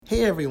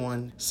Hey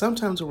everyone,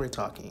 sometimes when we're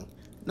talking,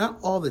 not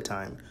all the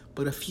time,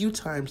 but a few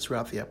times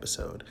throughout the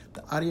episode,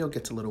 the audio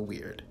gets a little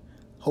weird.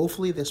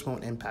 Hopefully this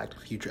won't impact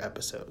future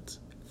episodes.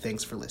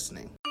 Thanks for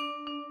listening.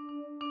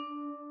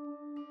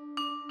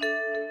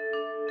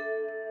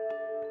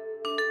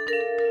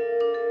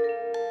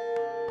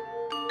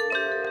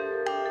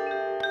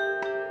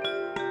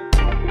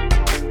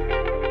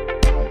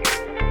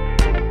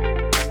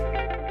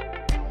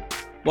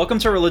 Welcome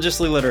to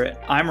Religiously Literate.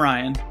 I'm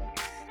Ryan.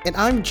 And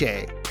I'm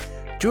Jay.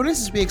 Join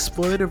us as we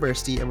explore the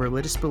diversity of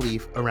religious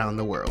belief around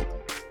the world.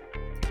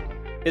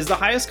 Is the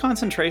highest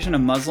concentration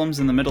of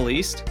Muslims in the Middle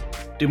East?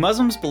 Do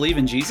Muslims believe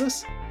in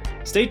Jesus?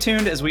 Stay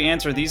tuned as we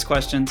answer these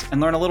questions and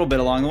learn a little bit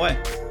along the way.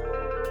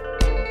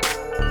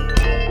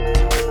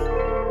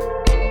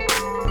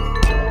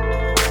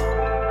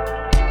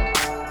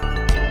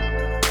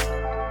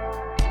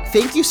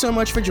 Thank you so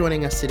much for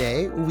joining us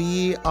today.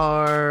 We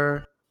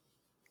are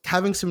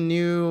having some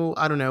new,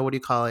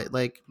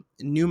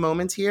 new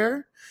moments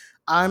here.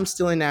 I'm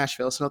still in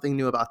Nashville, so nothing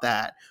new about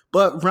that.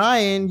 But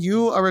Ryan,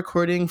 you are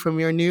recording from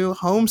your new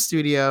home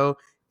studio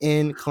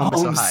in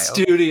Columbus, Ohio.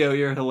 Studio,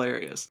 you're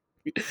hilarious.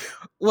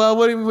 Well,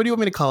 what do you want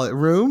me to call it?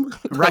 Room?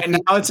 Right now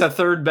it's a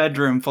third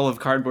bedroom full of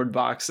cardboard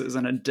boxes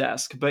and a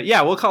desk. But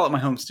yeah, we'll call it my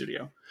home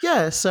studio.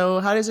 Yeah,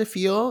 so how does it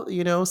feel,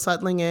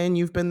 settling in?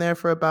 You've been there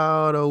for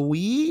about a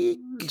week?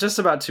 Just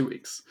about 2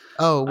 weeks.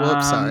 Oh,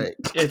 whoops, sorry.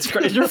 It's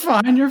great. You're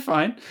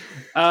fine.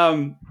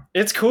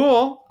 It's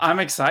cool. I'm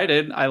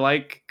excited. I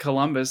like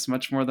Columbus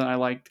much more than I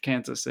liked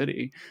Kansas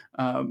City.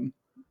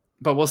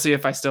 But we'll see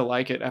if I still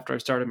like it after I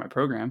started my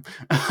program.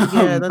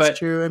 Yeah, that's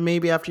true. And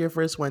maybe after your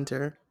first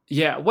winter.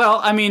 Yeah, well,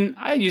 I mean,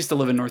 I used to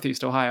live in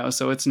Northeast Ohio,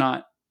 so it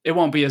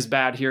won't be as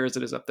bad here as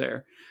it is up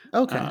there.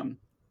 Okay.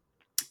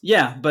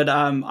 Yeah, but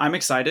I'm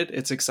excited.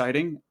 It's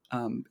exciting.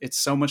 It's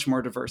so much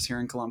more diverse here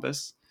in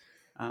Columbus.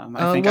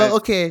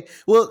 Okay.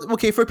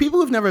 For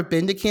people who've never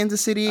been to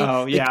Kansas City,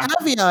 the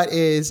caveat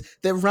is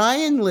that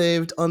Ryan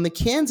lived on the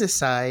Kansas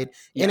side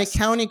in a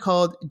county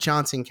called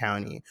Johnson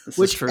County,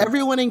 which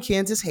everyone in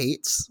Kansas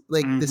hates.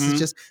 This is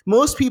just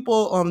most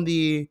people on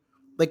the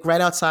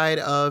right outside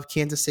of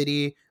Kansas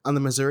City on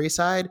the Missouri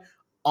side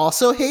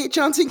also hate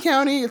Johnson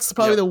County. It's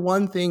probably the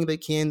one thing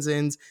that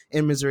Kansans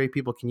and Missouri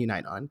people can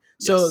unite on.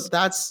 So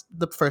that's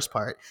the first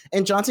part.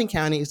 And Johnson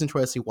County is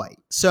notoriously white.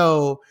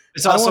 So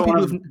it's also one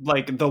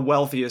of the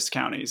wealthiest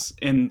counties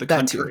in the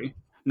country.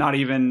 Not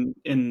even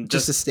in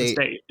just the state.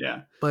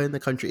 Yeah. But in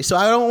the country. So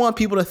I don't want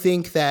people to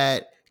think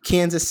that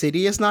Kansas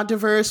City is not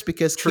diverse,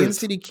 because Kansas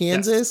City,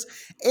 Kansas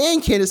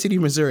and Kansas City,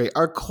 Missouri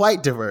are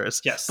quite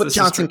diverse. Yes. But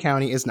Johnson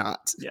County is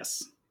not.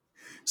 Yes.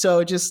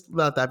 So just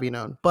let that be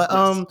known. But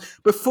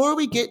before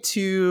we get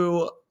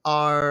to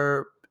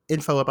our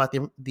info about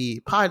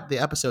the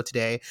episode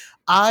today,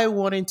 I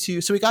wanted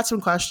to. So we got some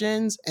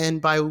questions,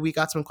 and by we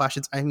got some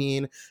questions, I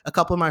mean a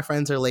couple of my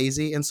friends are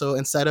lazy, and so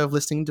instead of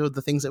listening to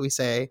the things that we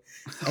say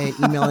and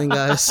emailing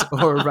us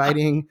or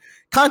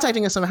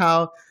contacting us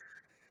somehow,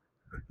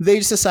 they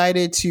just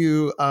decided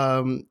to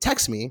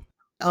text me.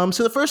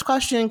 So the first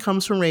question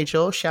comes from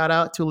Rachel. Shout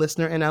out to a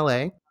listener in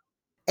LA,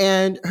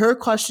 and her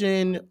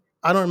question,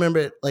 I don't remember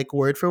it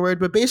word for word,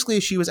 but basically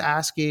she was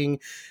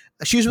asking,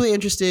 she was really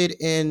interested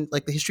in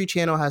the History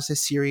Channel has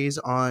this series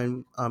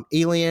on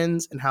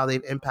aliens and how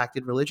they've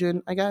impacted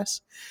religion, I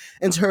guess.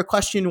 And so her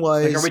question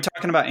was, are we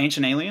talking about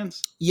ancient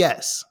aliens?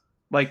 Yes.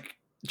 Like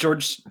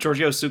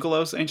Giorgio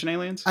Tsoukalos' Ancient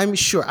Aliens? I'm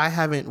sure. I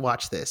haven't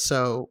watched this.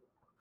 So,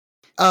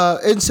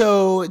 and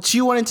so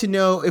she wanted to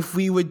know if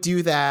we would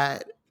do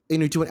that,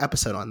 do an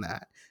episode on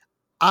that.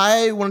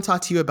 I want to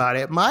talk to you about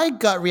it. My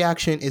gut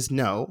reaction is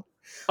no.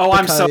 Oh,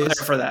 I'm so there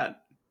for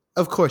that.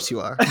 Of course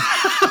you are.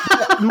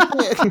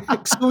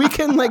 So we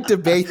can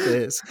debate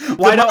this.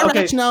 Why not?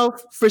 Okay. Rationale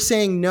for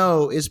saying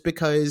no is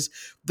because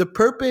the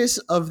purpose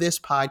of this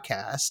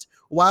podcast,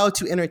 while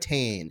to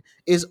entertain,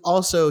 is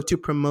also to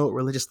promote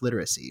religious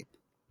literacy.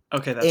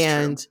 Okay, that's true.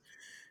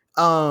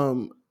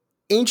 And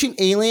ancient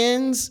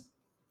aliens,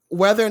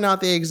 whether or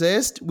not they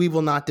exist, we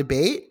will not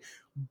debate.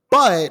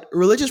 But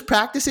religious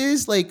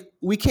practices,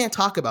 we can't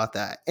talk about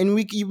that. And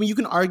you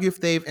can argue if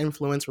they've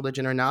influenced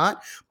religion or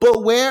not.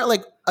 But where,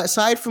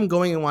 aside from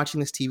going and watching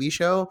this TV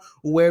show,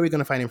 where are we going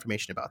to find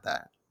information about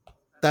that?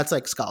 That's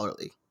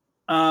scholarly.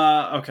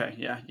 Okay,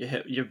 yeah,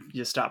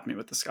 you stopped me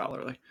with the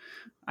scholarly.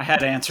 I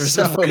had answers.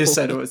 So you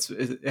said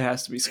it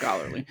has to be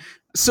scholarly.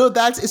 So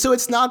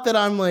it's not that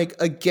I'm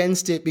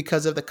against it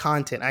because of the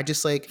content. I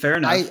just fair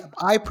enough.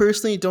 I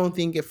personally don't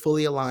think it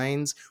fully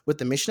aligns with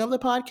the mission of the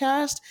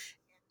podcast.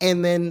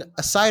 And then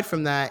aside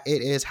from that,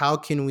 it is how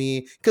can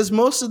we, because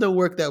most of the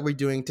work that we're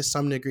doing to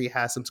some degree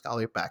has some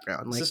scholarly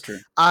background. This is true.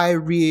 I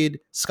read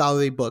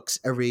scholarly books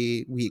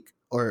every week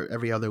or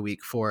every other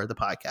week for the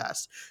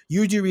podcast.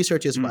 You do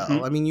research as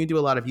well. I mean, you do a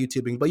lot of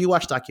YouTubing, but you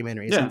watch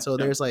documentaries. And so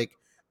there's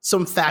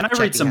some fact checking.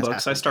 I read some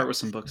books. I start with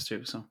some books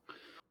too. So.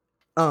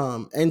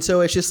 And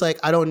so it's just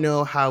I don't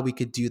know how we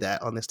could do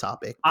that on this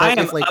topic. But I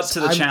am up to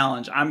the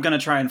challenge. I'm going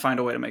to try and find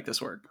a way to make this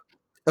work.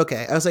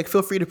 Okay. I was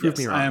feel free to prove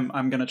me wrong.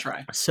 I'm going to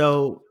try.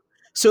 So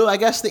I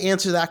guess the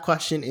answer to that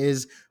question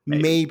is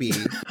maybe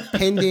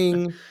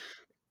pending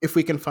if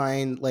we can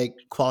find like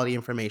quality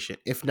information.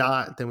 If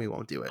not, then we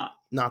won't do it.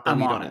 Not that I'm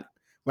we on don't. it.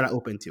 We're not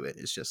open to it.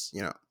 It's just,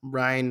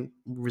 Ryan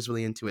was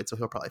really into it, so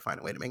he'll probably find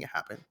a way to make it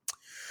happen.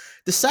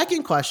 The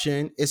second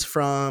question is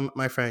from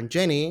my friend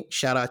Jenny.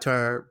 Shout out to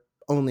our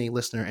only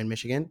listener in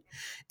Michigan.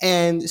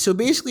 And so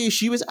basically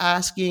she was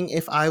asking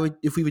if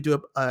we would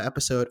do a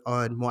episode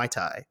on Muay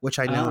Thai, which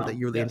I know that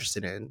you're really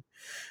interested in.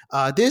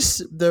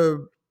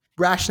 The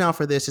rationale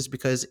for this is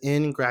because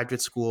in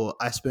graduate school,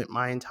 I spent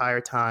my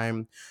entire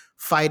time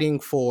fighting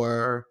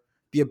for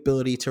the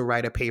ability to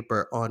write a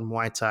paper on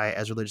Muay Thai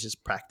as religious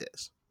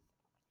practice.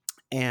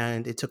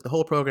 And it took the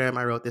whole program.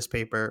 I wrote this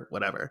paper,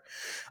 whatever.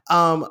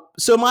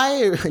 So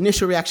my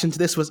initial reaction to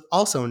this was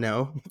also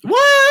no.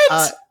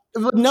 What?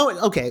 No,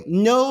 okay.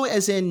 No,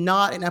 as in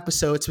not an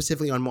episode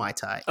specifically on Muay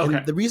Thai. Okay.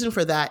 And the reason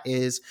for that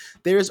is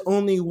there's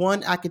only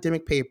one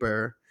academic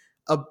paper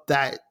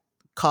that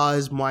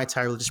caused Muay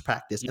Thai religious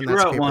practice. And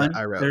that's the paper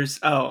I wrote.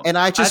 And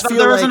I just feel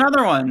there was like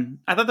another one.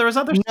 I thought there was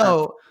other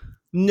stuff.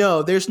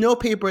 No, there's no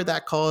paper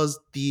that calls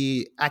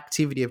the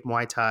activity of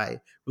Muay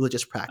Thai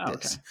religious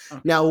practice.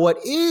 Okay. Now,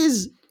 what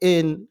is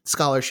in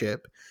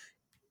scholarship,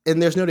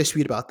 and there's no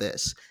dispute about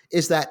this,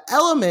 is that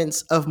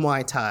elements of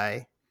Muay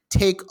Thai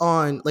take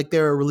on, like,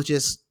 there are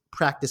religious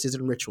practices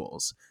and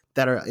rituals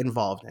that are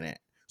involved in it.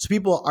 So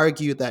people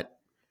argue that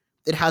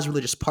it has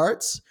religious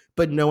parts,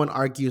 but no one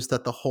argues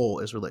that the whole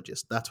is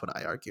religious. That's what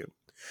I argue.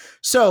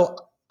 So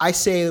I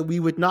say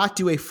we would not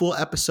do a full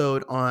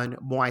episode on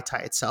Muay Thai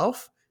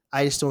itself.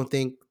 I just don't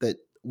think that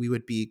we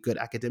would be good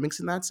academics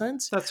in that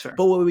sense. That's fair.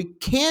 But what we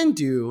can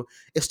do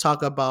is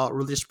talk about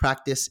religious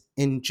practice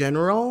in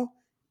general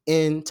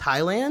in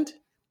Thailand,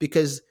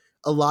 because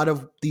a lot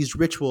of these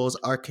rituals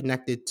are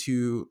connected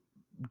to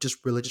just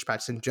religious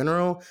practice in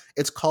general.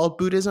 It's called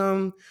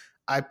Buddhism.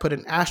 I put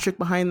an asterisk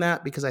behind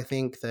that because I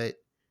think that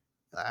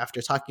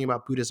after talking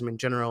about Buddhism in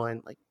general,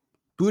 and like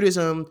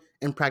Buddhism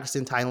and practice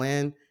in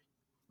Thailand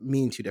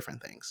mean two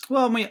different things.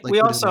 Well, we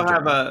also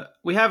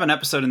have an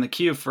episode in the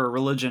queue for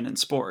religion and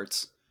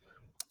sports.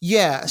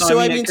 Yeah, so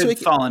I mean, it could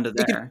fall into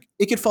there.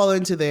 It could fall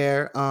into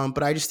there,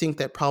 but I just think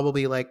that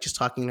probably like just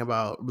talking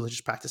about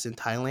religious practice in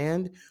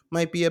Thailand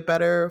might be a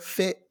better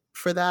fit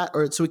for that,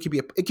 or so it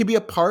could be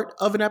a part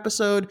of an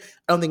episode.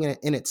 I don't think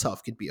in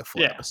itself could be a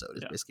full episode.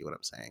 Is basically what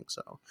I'm saying.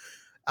 So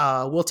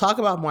we'll talk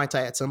about Muay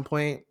Thai at some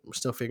point. We're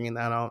still figuring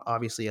that out,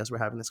 obviously, as we're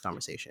having this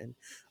conversation.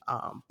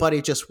 But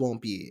it just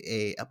won't be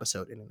a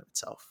episode in and of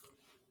itself.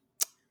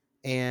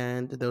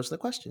 And those are the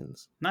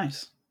questions.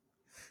 Nice.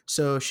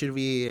 So should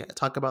we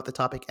talk about the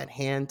topic at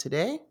hand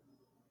today?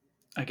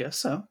 I guess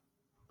so.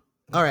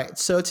 All right.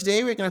 So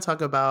today we're going to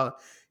talk about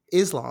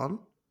Islam,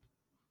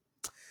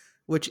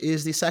 which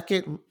is the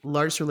second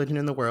largest religion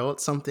in the world,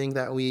 something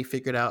that we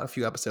figured out a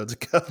few episodes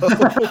ago.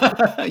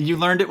 You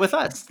learned it with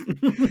us.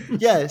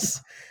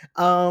 Yes.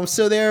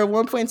 So there are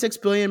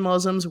 1.6 billion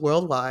Muslims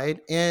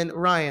worldwide. And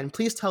Ryan,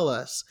 please tell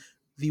us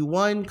the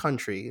one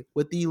country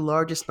with the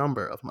largest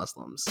number of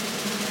Muslims.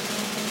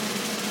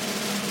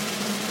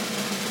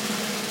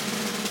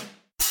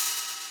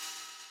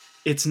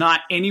 It's not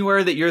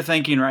anywhere that you're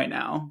thinking right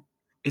now.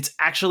 It's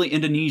actually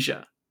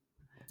Indonesia.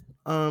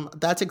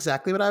 That's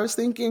exactly what I was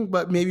thinking,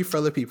 but maybe for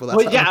other people.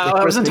 That's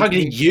I wasn't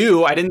talking to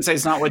you. I didn't say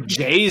it's not what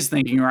Jay's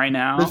thinking right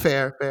now.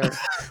 Fair.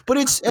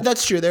 But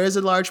that's true. There is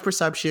a large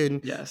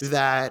perception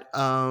that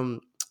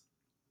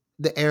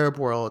the Arab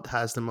world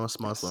has the most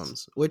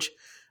Muslims, which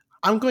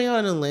I'm going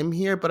on a limb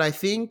here, but I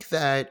think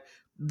that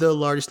the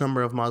largest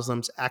number of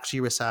Muslims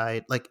actually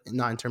reside, like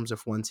not in terms of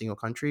one single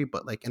country,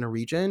 but like in a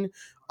region,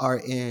 are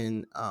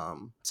in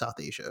South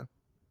Asia.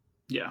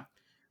 Yeah.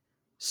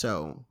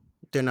 So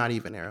they're not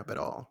even Arab at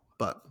all.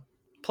 But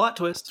plot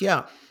twist.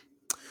 Yeah.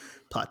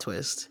 Plot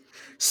twist.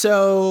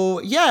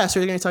 So we're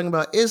going to be talking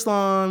about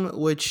Islam,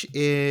 which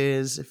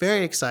is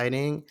very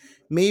exciting.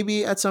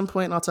 Maybe at some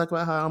point I'll talk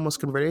about how I almost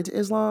converted to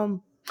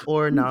Islam.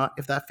 Or not,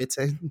 if that fits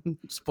in.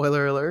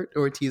 Spoiler alert,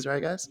 or a teaser, I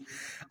guess.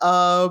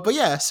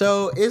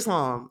 So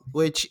Islam,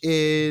 which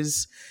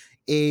is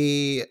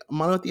a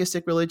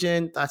monotheistic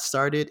religion that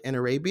started in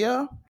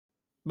Arabia.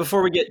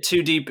 Before we get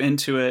too deep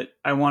into it,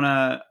 I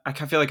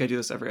feel like I do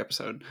this every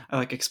episode.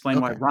 I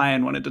explain why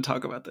Ryan wanted to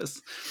talk about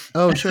this.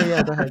 Oh, sure,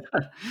 yeah, go ahead.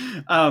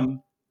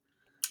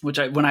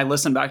 When I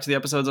listen back to the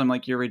episodes, I'm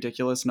like, you're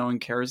ridiculous. No one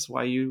cares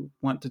why you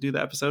want to do the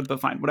episode,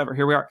 but fine, whatever.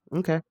 Here we are.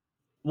 Okay.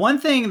 One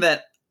thing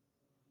that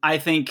I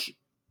think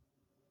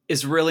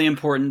is really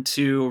important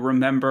to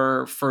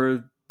remember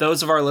for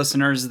those of our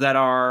listeners that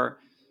are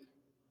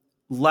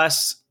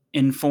less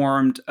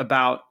informed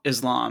about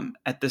Islam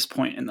at this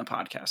point in the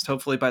podcast.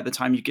 Hopefully by the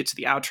time you get to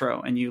the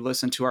outro and you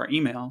listen to our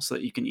email so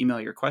that you can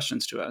email your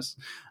questions to us,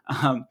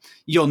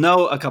 you'll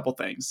know a couple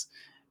things.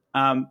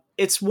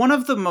 It's one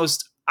of the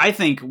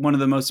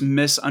most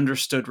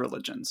misunderstood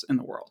religions in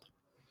the world.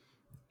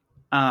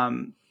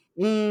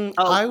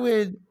 I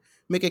would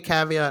make a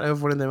caveat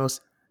of one of the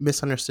most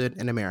misunderstood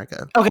in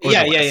America. Okay,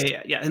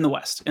 yeah. In the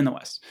West.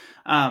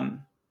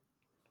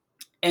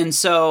 And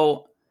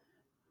so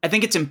I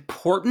think it's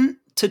important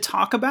to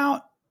talk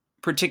about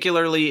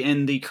particularly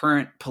in the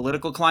current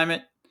political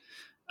climate,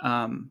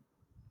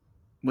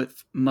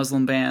 with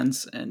Muslim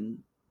bans and,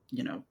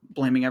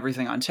 blaming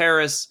everything on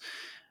terrorists,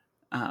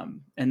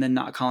 and then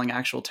not calling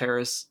actual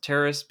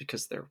terrorists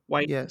because they're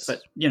white. Yes.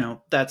 But,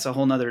 that's a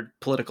whole nother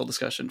political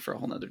discussion for a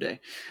whole nother day.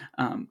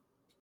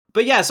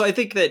 But yeah, so I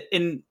think that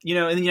in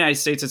the United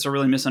States, it's a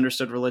really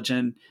misunderstood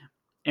religion.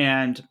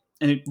 And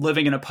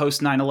living in a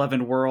post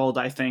 9/11 world,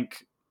 I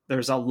think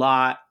there's a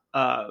lot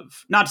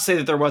of, not to say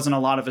that there wasn't a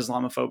lot of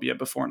Islamophobia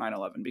before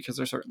 9/11, because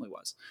there certainly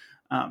was.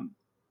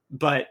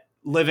 But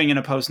living in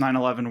a post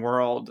 9/11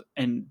 world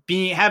and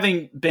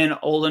having been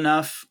old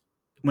enough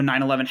when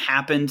 9/11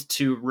 happened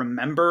to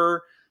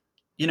remember,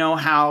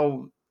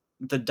 how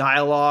the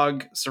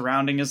dialogue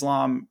surrounding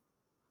Islam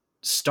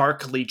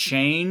starkly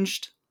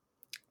changed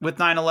with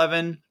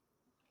 9/11,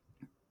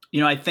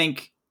 I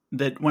think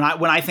that when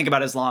I think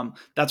about Islam,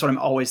 that's what I'm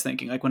always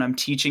thinking. Like when I'm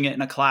teaching it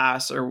in a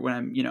class, or when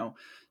I'm,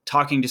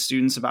 talking to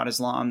students about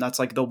Islam, that's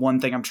like the one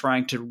thing I'm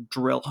trying to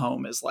drill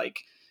home is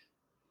like,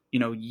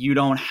 you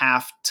don't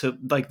have to,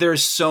 like,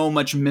 there's so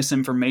much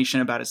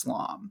misinformation about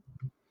Islam,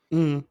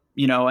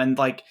 and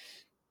like,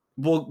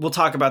 we'll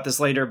talk about this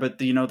later, but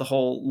the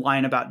whole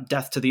line about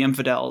death to the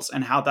infidels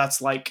and how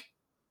that's like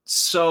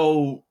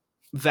so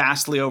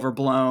vastly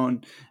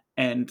overblown,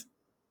 and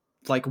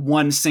like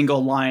one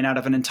single line out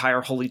of an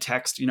entire holy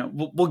text,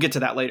 we'll get to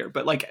that later,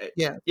 but like,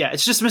 yeah,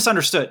 it's just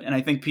misunderstood. And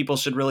I think people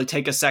should really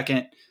take a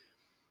second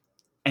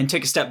and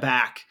take a step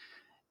back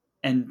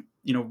and,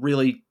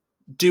 really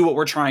do what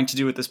we're trying to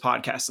do with this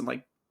podcast and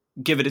like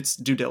give it its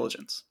due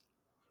diligence.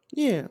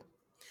 Yeah.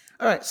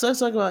 All right. So let's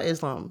talk about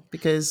Islam,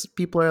 because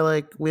people are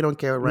like, we don't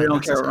care what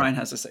Ryan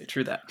has to say.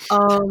 True that.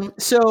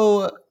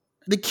 So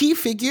the key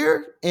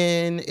figure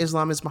in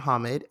Islam is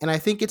Muhammad, and I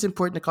think it's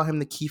important to call him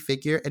the key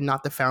figure and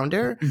not the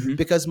founder,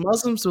 because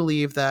Muslims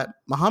believe that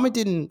Muhammad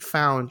didn't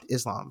found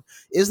Islam.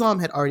 Islam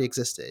had already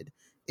existed.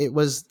 It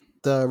was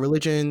the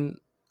religion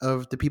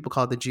of the people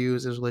called the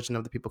Jews, is religion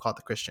of the people called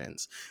the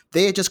Christians.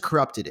 They had just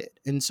corrupted it,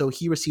 and so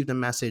he received a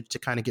message to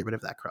kind of get rid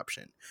of that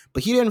corruption.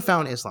 But he didn't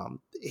found Islam.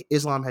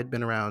 Islam had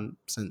been around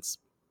since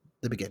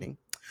the beginning.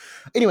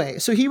 Anyway,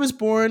 so he was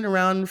born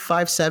around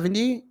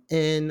 570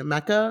 in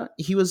Mecca.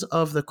 He was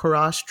of the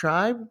Quraysh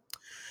tribe.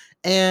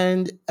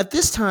 And at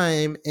this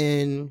time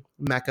in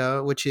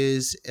Mecca, which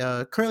is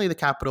currently the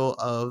capital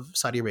of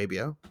Saudi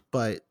Arabia,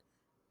 but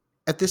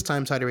at this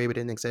time, Saudi Arabia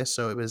didn't exist,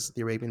 so it was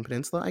the Arabian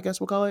Peninsula, I guess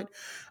we'll call it,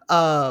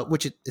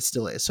 which it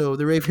still is. So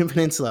the Arabian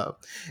Peninsula.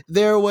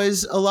 There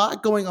was a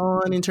lot going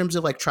on in terms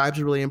of like tribes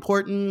are really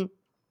important.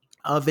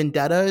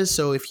 Vendettas.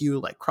 So if you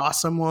like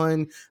cross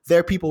someone,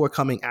 their people were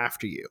coming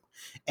after you.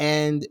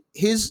 And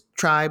his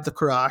tribe, the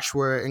Quraysh,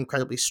 were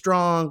incredibly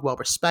strong, well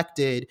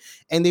respected,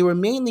 and they were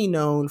mainly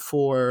known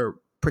for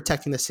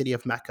protecting the city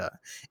of Mecca.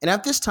 And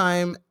at this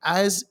time,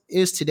 as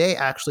is today,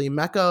 actually,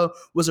 Mecca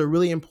was a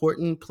really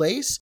important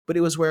place, but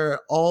it was where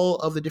all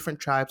of the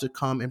different tribes would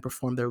come and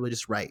perform their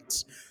religious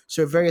rites.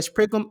 So various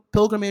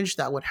pilgrimage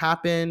that would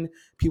happen,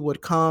 people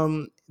would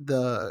come,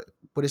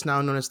 what is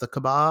now known as the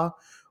Kaaba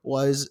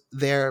was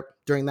there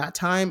during that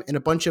time, and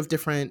a bunch of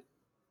different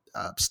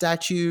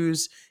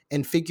statues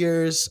and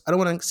figures. I don't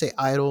want to say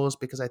idols,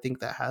 because I think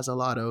that has a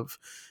lot of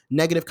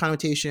negative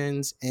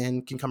connotations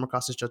and can come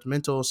across as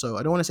judgmental. So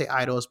I don't want to say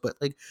idols, but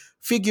like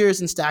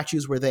figures and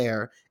statues were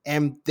there,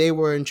 and they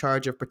were in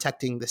charge of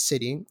protecting the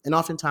city. And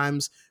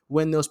oftentimes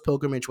when those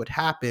pilgrimage would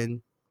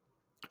happen,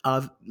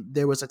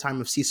 there was a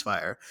time of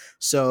ceasefire.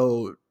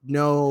 So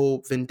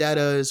no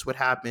vendettas would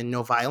happen,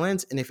 no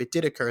violence. And if it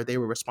did occur, they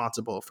were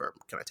responsible for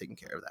kind of taking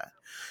care of that.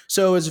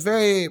 So it's a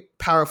very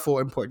powerful,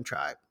 important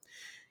tribe.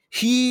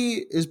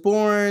 He is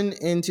born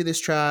into this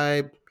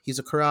tribe. He's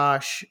a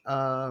Quraysh.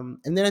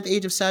 And then at the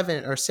age of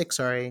 6,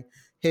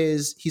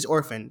 he's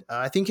orphaned.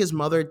 I think his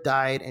mother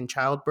died in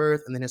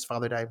childbirth, and then his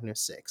father died when he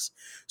was 6.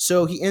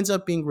 So he ends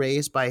up being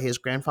raised by his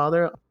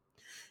grandfather.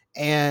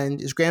 And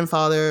his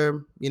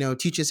grandfather,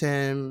 teaches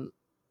him,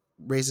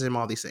 raises him,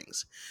 all these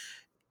things.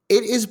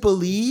 It is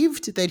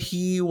believed that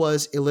he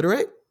was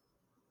illiterate.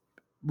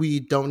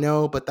 We don't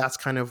know, but that's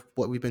kind of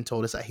what we've been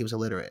told, is that he was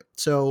illiterate.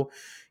 So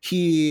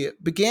he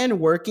began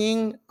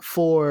working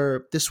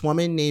for this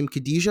woman named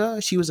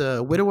Khadijah. She was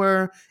a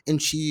widower, and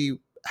she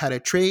had a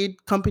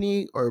trade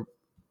company or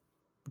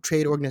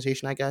trade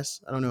organization, I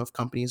guess. I don't know if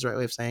company is the right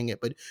way of saying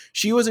it, but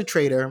she was a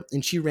trader,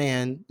 and she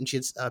ran, and she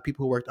had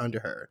people who worked under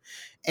her.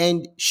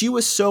 And she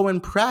was so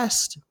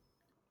impressed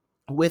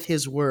with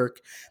his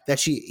work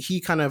that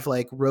he kind of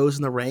like rose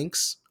in the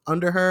ranks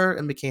under her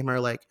and became her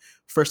like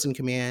first in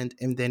command.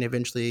 And then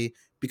eventually,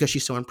 because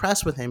she's so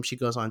impressed with him, she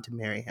goes on to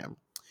marry him.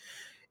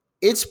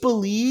 It's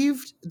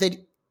believed that,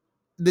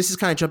 this is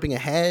kind of jumping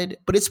ahead,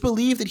 but it's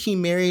believed that he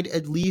married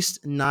at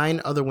least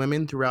 9 other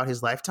women throughout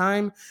his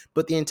lifetime.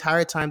 But the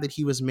entire time that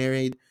he was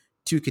married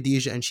to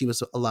Khadijah and she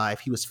was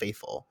alive, he was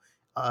faithful.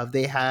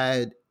 They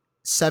had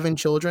 7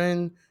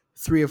 children,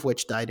 3 of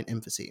which died in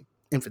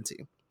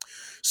infancy.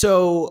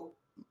 So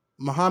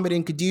Muhammad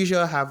and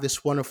Khadijah have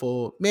this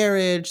wonderful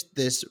marriage,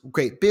 this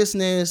great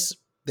business,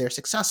 they're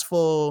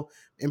successful,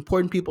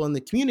 important people in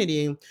the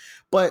community.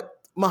 But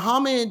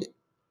Muhammad,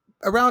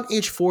 around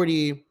age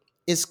 40,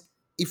 is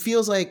it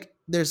feels like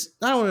I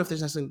don't know if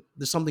there's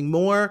something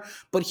more,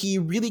 but he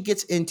really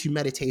gets into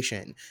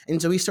meditation.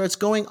 And so he starts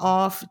going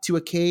off to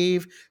a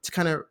cave to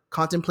kind of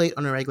contemplate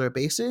on a regular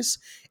basis.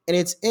 And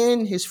it's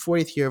in his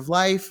 40th year of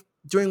life,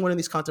 during one of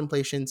these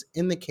contemplations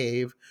in the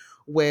cave,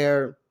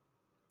 where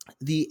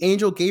the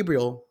angel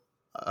Gabriel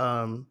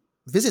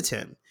visits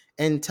him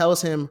and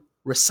tells him,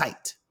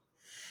 recite.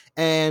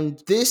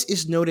 And this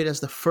is noted as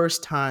the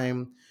first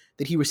time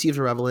that he receives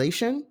a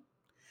revelation.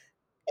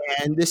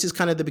 And this is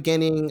kind of the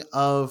beginning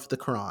of the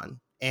Quran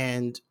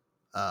and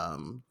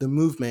the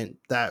movement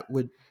that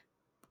would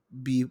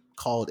be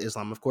called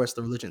Islam. Of course,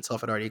 the religion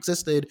itself had already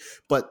existed,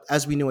 but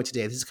as we know it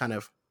today, this is kind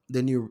of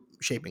the new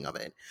shaping of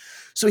it.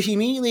 So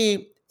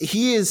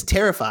he is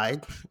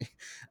terrified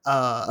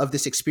of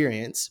this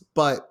experience,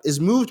 but is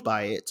moved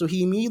by it. So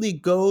he immediately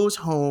goes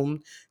home,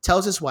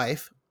 tells his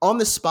wife on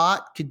the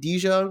spot.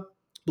 Khadijah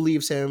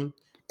believes him,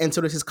 and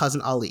so does his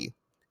cousin Ali.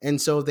 And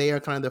so they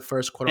are kind of the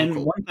first quote unquote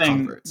And one thing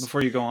converts.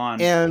 before you go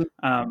on, And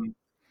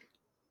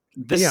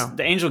the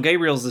angel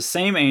Gabriel is the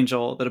same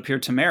angel that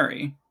appeared to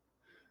Mary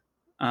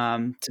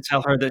to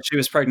tell her that she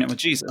was pregnant with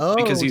Jesus,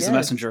 because he's the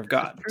messenger of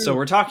God. So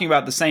we're talking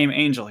about the same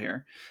angel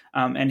here.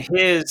 And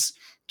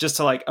just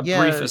to like a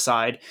brief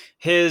aside,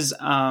 his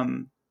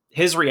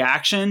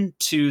reaction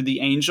to the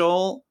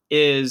angel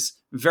is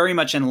very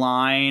much in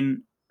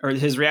line, or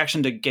his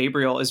reaction to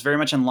Gabriel is very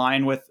much in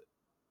line with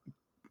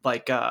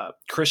like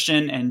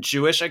Christian and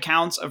Jewish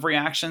accounts of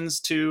reactions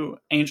to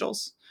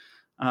angels.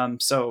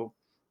 So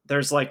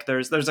there's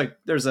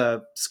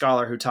a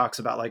scholar who talks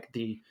about like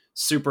the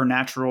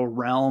supernatural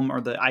realm,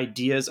 or the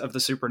ideas of the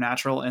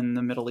supernatural in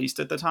the Middle East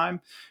at the time,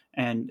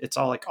 and it's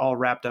all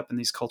wrapped up in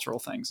these cultural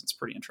things. It's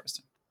pretty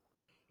interesting.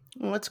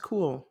 Well, that's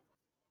cool.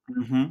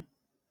 Mm-hmm.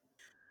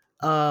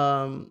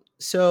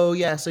 So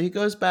he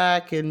goes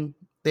back and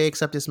they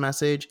accept his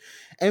message,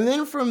 and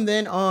then from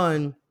then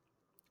on,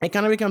 it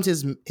kind of becomes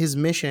his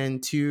mission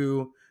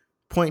to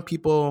point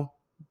people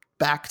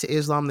back to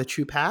Islam, the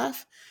true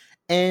path.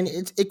 And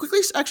it quickly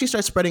actually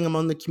starts spreading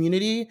among the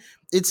community.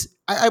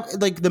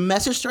 Like the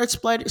message starts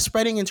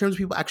spreading in terms of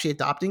people actually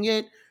adopting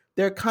it.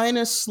 They're kind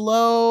of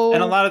slow.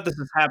 And a lot of this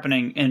is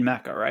happening in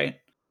Mecca, right?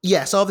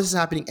 Yes, all this is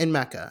happening in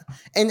Mecca.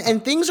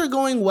 And things are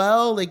going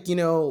well. Like,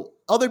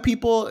 other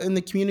people in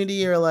the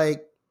community are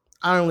like,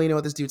 I don't really know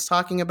what this dude's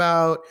talking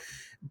about,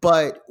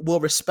 but we'll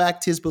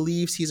respect his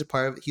beliefs. He's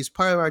part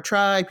of our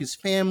tribe, his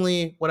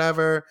family,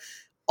 whatever.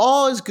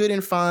 All is good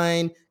and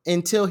fine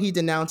until he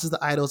denounces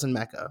the idols in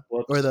Mecca.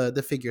 Whoops. Or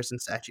the figures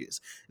and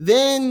statues.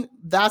 Then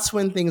that's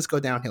when things go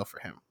downhill for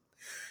him.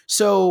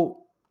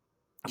 So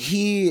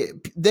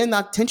then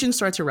that tension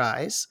starts to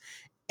rise,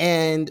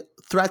 and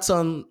threats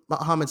on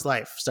Muhammad's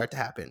life start to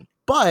happen.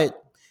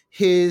 But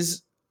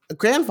his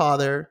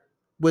grandfather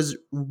was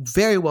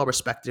very well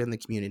respected in the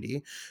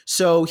community,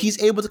 so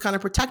he's able to kind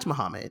of protect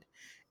Muhammad.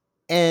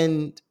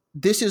 And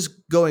this is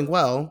going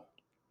well,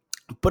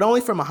 but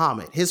only for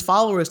Muhammad. His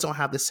followers don't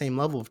have the same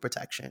level of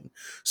protection.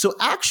 So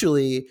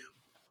actually,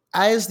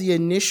 as the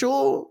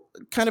initial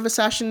kind of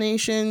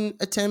assassination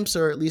attempts,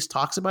 or at least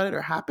talks about it,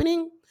 are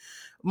happening,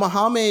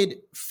 Muhammad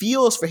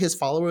feels for his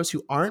followers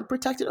who aren't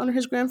protected under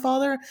his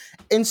grandfather.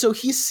 And so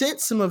he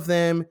sent some of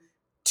them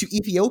to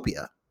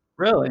Ethiopia.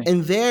 Really?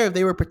 And there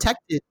they were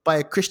protected by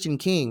a Christian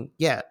king.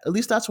 Yeah, at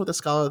least that's what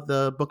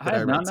the book that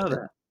I read did not know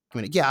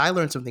that. Yeah, I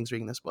learned some things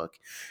reading this book.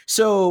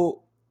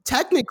 So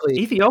technically,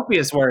 Ethiopia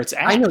is where it's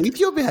at. I know,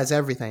 Ethiopia has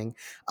everything.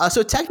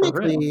 So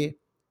technically,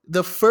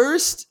 the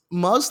first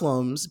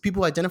Muslims,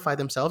 people who identify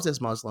themselves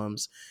as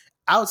Muslims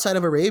outside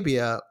of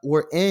Arabia,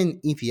 were in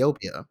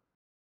Ethiopia.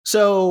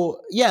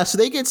 So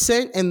they get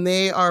sent and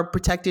they are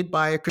protected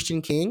by a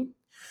Christian king.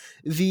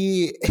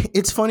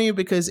 It's funny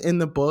because in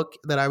the book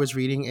that I was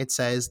reading, it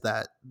says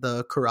that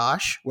the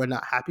Quraysh were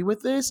not happy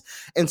with this,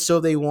 and so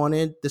they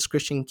wanted this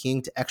Christian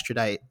king to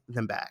extradite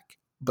them back,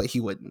 but he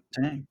wouldn't.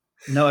 Dang.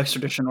 No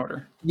extradition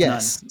order.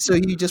 Yes. None. So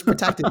he just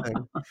protected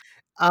them.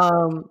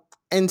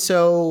 And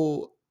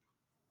so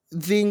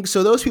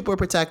those people are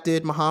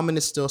protected. Muhammad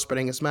is still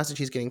spreading his message.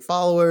 He's getting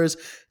followers.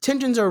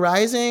 Tensions are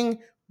rising,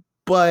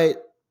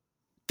 but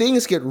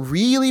things get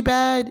really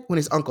bad when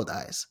his uncle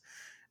dies,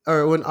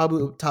 or when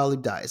Abu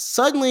Talib dies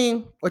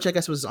suddenly, which I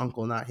guess was his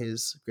uncle, not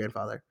his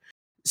grandfather.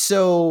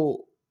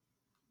 So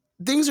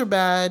things are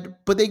bad,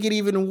 but they get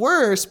even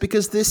worse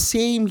because this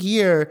same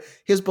year,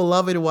 his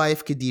beloved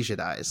wife Khadijah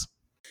dies.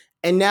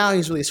 And now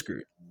he's really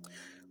screwed.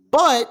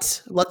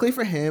 But luckily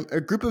for him,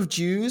 a group of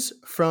Jews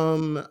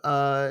from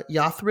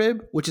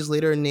Yathrib, which is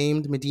later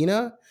named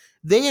Medina,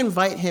 they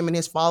invite him and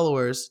his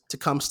followers to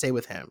come stay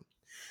with him.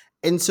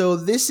 And so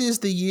this is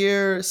the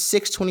year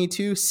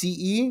 622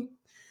 CE,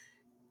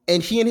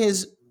 and he and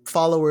his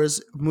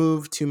followers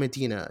move to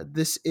Medina.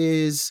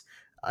 It's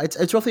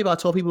roughly about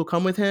 12 people who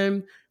come with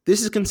him.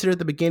 This is considered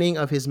the beginning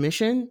of his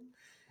mission.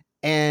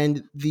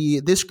 And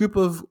this group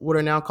of what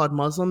are now called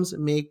Muslims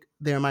make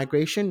their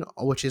migration,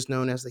 which is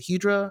known as the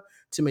Hijra,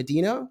 to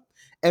Medina.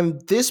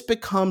 And this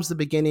becomes the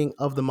beginning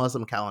of the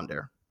Muslim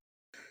calendar.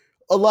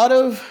 A lot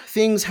of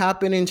things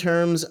happen in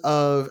terms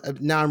of,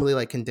 now I'm really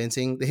like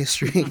condensing the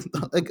history.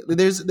 Like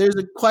there's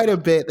quite a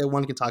bit that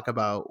one can talk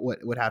about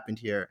what happened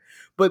here.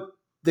 But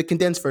the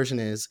condensed version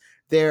is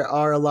there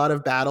are a lot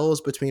of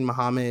battles between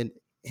Muhammad,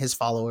 his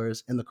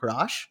followers, and the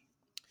Quraysh.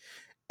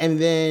 And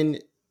then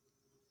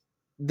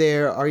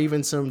there are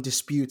even some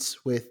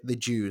disputes with the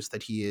Jews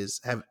that he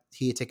had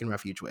taken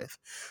refuge with.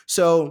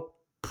 So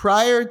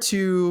prior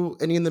to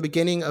and in the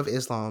beginning of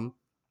Islam,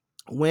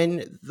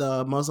 when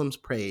the Muslims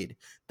prayed,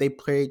 they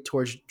prayed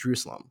towards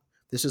Jerusalem.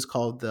 This is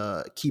called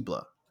the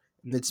Qibla.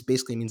 This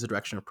basically means the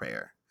direction of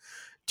prayer.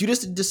 Due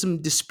to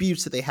some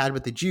disputes that they had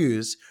with the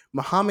Jews,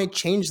 Muhammad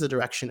changed the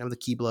direction of the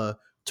Qibla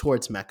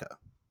towards Mecca.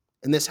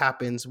 And this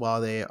happens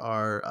while they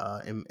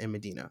are in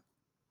Medina.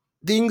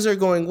 Things are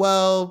going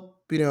well,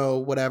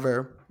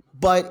 whatever.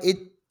 But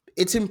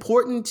it's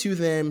important to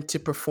them to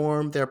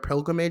perform their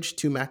pilgrimage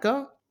to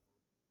Mecca.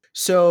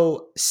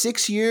 So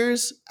 6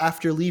 years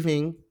after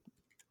leaving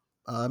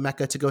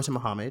Mecca to go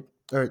to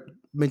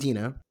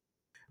Medina,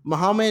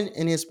 Muhammad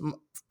and his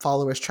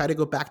followers try to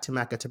go back to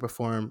Mecca to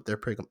perform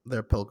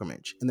their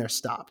pilgrimage, and they're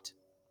stopped.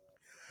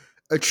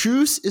 A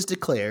truce is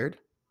declared,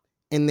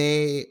 and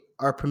they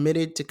are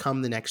permitted to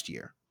come the next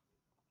year.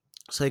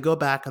 So they go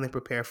back and they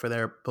prepare for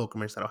their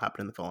pilgrimage that'll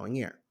happen in the following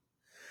year.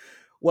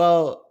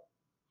 Well,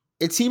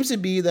 it seems to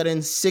be that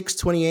in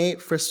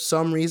 628, for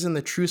some reason,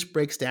 the truce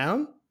breaks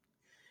down.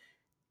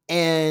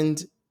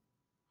 And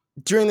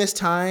during this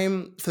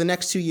time, for the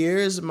next 2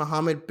 years,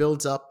 Muhammad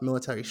builds up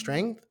military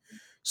strength.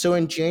 So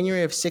in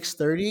January of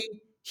 630,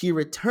 he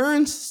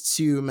returns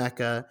to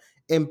Mecca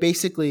and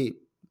basically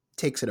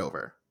takes it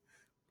over.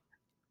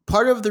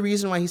 Part of the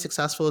reason why he's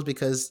successful is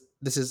because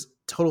this is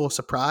total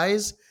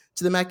surprise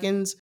to the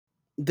Meccans.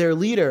 Their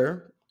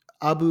leader,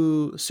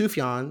 Abu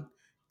Sufyan,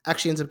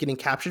 actually ends up getting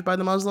captured by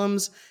the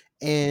Muslims,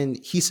 and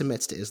he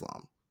submits to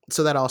Islam.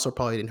 So that also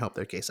probably didn't help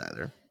their case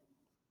either.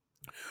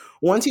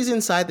 Once he's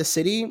inside the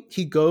city,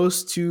 he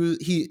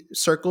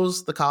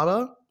circles the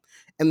Kaaba,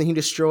 and then he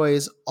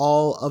destroys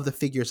all of the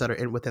figures that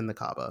are within the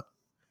Kaaba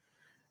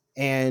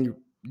and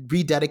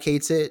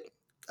rededicates it,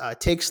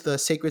 takes the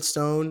sacred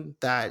stone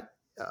that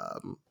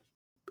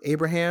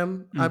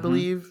Abraham, I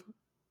believe,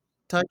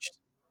 touched,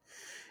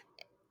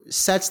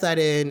 sets that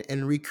in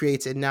and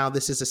recreates it. Now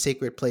this is a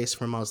sacred place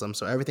for Muslims.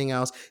 So everything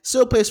else,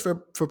 still a place for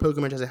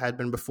pilgrimage as it had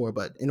been before,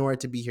 but in order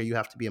to be here, you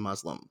have to be a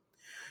Muslim.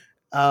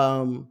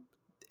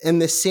 In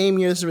the same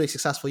year, this is a really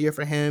successful year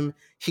for him.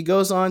 He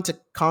goes on to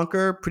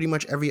conquer pretty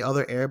much every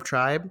other Arab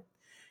tribe.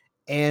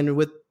 And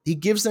he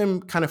gives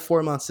them kind of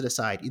 4 months to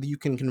decide. Either you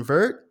can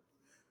convert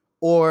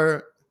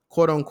or,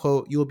 quote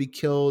unquote, you will be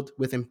killed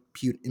with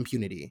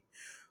impunity.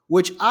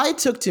 Which I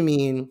took to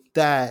mean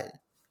that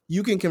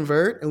you can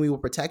convert and we will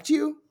protect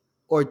you,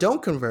 or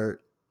don't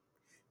convert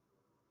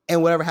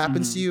and whatever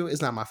happens to you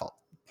is not my fault.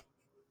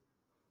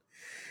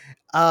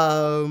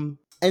 And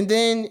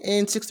then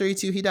in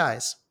 632, he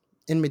dies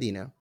in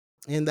Medina.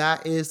 And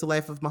that is the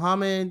life of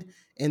Muhammad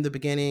and the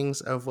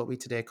beginnings of what we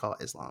today call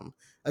Islam.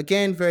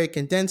 Again, very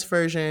condensed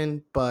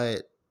version,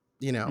 but,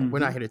 we're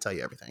not here to tell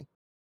you everything.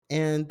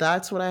 And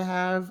that's what I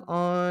have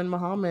on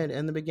Muhammad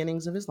and the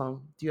beginnings of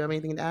Islam. Do you have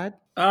anything to add?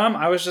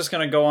 I was just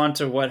going to go on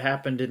to what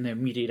happened in the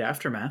immediate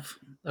aftermath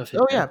of his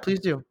death. Yeah, please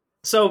do.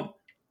 So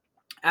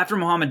after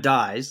Muhammad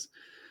dies,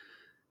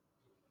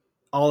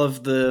 all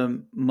of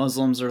the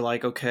Muslims are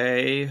like,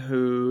 okay,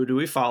 who do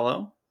we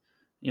follow?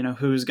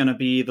 Who's going to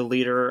be the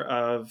leader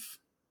of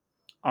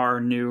our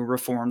new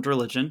reformed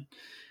religion?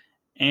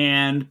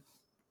 And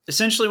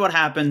essentially what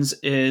happens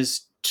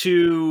is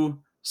 2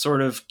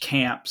 sort of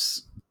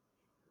camps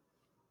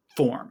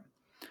form.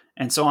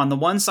 And so on the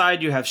one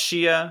side, you have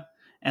Shia,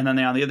 and then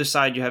on the other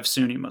side, you have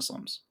Sunni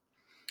Muslims.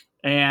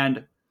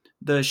 And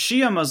the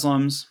Shia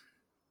Muslims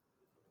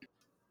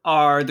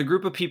are the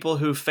group of people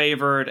who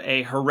favored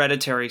a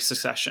hereditary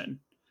succession.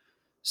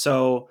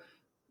 So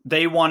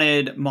they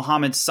wanted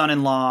Muhammad's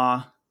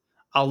son-in-law,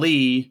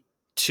 Ali,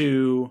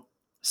 to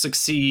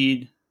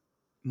succeed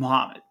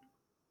Muhammad.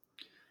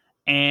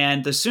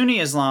 And the Sunni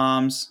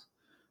Muslims,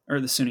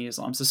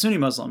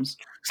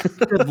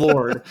 good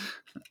Lord,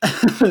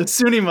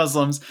 Sunni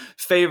Muslims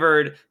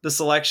favored the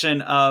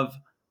selection of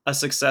a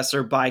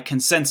successor by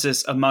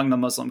consensus among the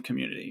Muslim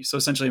community. So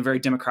essentially a very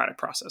democratic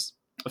process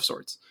of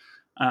sorts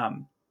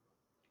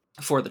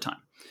for the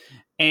time.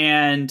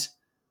 And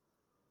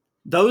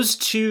those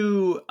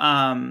 2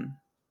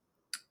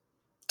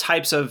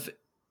 types of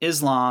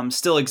Islam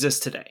still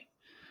exist today.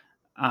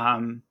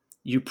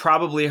 You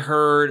probably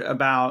heard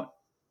about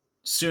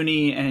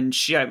Sunni and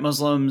Shiite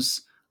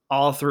Muslims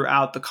all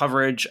throughout the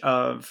coverage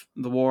of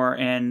the war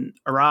in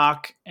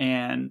Iraq,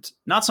 and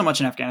not so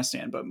much in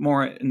Afghanistan, but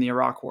more in the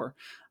Iraq war.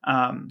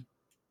 And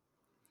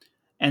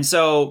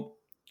so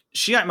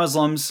Shiite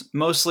Muslims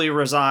mostly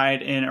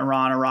reside in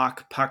Iran,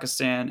 Iraq,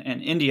 Pakistan,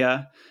 and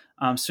India.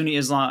 Sunni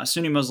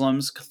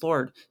Muslims, good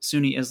Lord,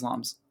 Sunni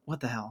Islams,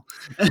 what the hell?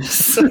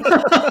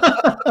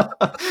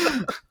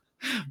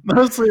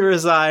 Mostly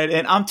reside,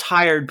 and I'm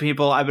tired,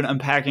 people. I've been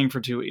unpacking for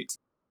 2 weeks.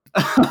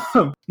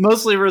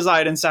 mostly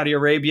reside in Saudi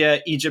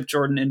Arabia, Egypt,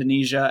 Jordan,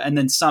 Indonesia, and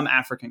then some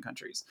African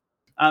countries.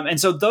 And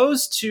so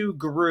those two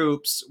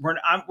groups, we're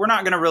not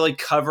going to really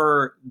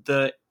cover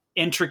the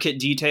intricate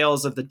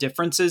details of the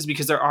differences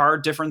because there are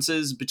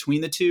differences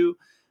between the two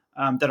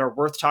that are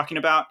worth talking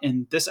about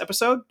in this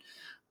episode.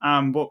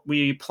 What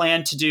we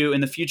plan to do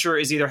in the future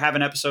is either have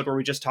an episode where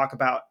we just talk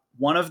about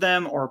one of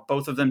them or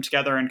both of them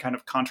together and kind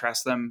of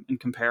contrast them and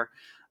compare.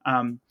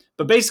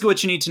 But basically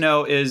what you need to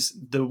know is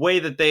the way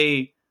that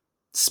they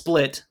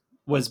split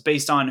was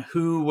based on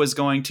who was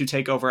going to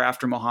take over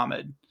after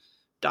Muhammad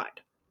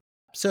died.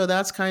 So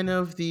that's kind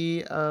of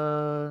the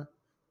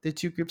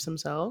two groups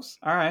themselves.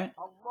 All right.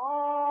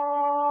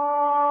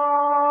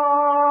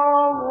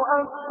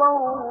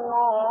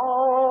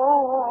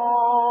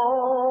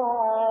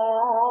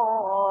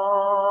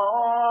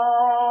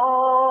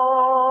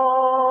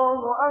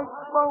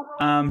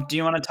 Do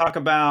you want to talk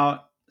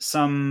about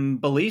some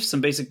beliefs,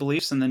 some basic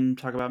beliefs, and then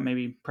talk about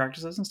maybe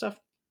practices and stuff?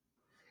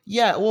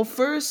 Yeah. Well,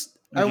 first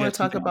I want to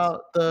talk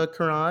about the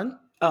Quran.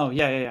 Oh,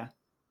 yeah.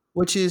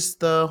 Which is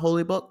the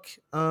holy book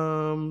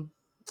and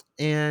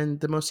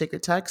the most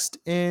sacred text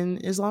in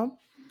Islam.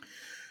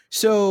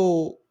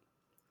 So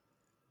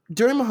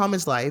during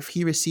Muhammad's life,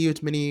 he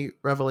received many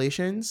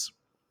revelations,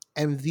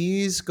 and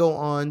these go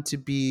on to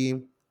be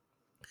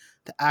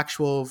the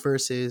actual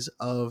verses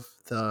of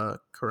the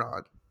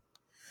Quran.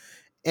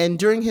 And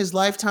during his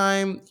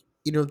lifetime,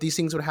 these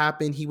things would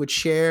happen. He would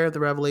share the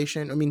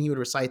revelation. I mean, he would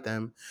recite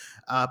them.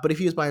 But if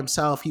he was by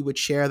himself, he would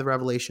share the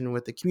revelation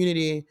with the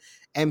community,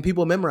 and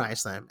people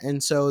memorize them.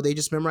 And so they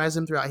just memorized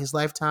them throughout his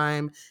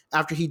lifetime.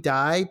 After he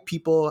died,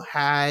 people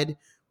had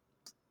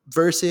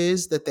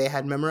verses that they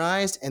had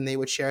memorized, and they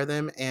would share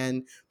them.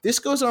 And this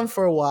goes on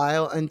for a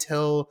while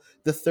until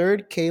the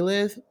third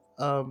caliph,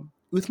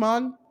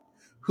 Uthman,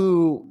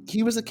 who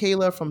he was a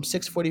caliph from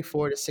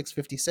 644 to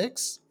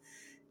 656.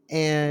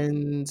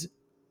 And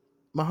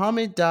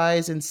Muhammad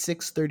dies in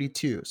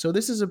 632. So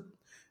this is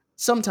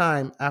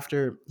sometime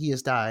after he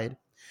has died.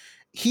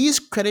 He's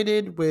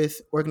credited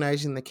with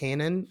organizing the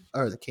canon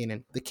of the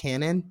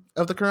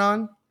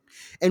Quran.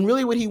 And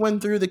really what he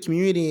went through the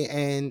community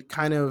and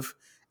kind of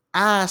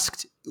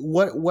asked,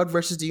 what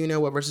verses do you know?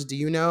 What verses do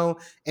you know?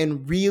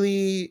 And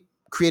really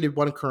created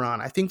one Quran.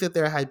 I think that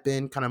there had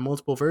been kind of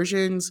multiple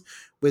versions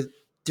with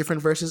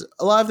different verses,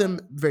 a lot of them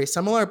very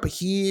similar, but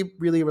he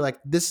really were like,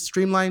 this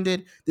streamlined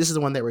it. This is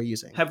the one that we're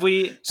using. Have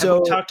we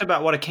talked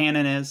about what a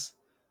canon is?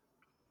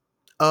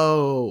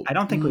 Oh, I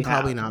don't think we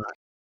probably have. not.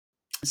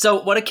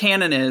 So what a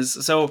canon is,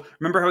 so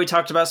remember how we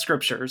talked about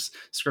scriptures?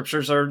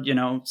 Scriptures are,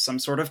 some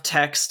sort of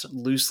text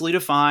loosely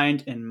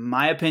defined. In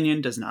my opinion,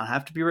 does not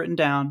have to be written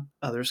down.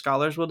 Other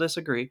scholars will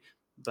disagree.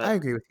 But I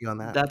agree with you on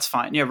that. That's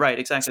fine. Yeah, right,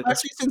 exactly.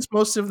 Especially since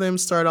most of them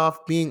start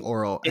off being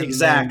oral. And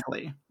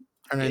exactly.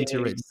 Turn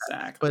into written.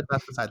 But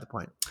that's beside the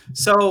point.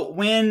 So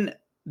when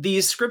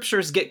these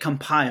scriptures get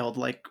compiled,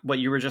 like what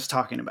you were just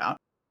talking about,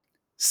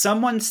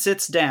 someone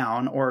sits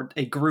down, or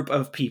a group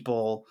of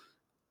people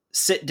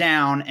sit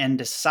down and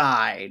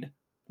decide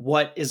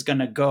what is going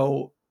to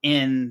go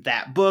in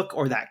that book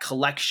or that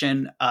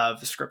collection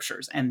of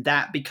scriptures. And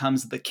that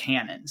becomes the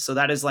canon. So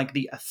that is like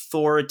the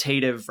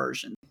authoritative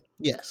version.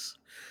 Yes.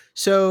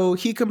 So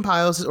he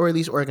compiles, or at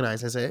least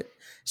organizes it.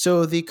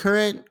 So the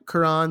current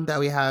Quran that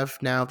we have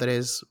now, that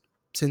is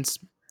since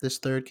this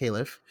third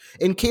caliph,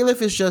 and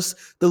caliph is just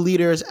the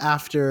leaders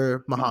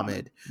after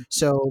Muhammad.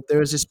 So there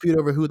was a dispute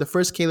over who the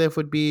first caliph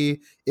would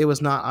be. It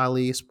was not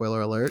Ali,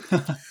 spoiler alert.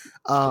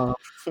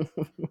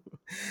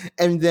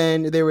 And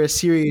then there were a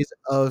series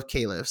of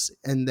caliphs,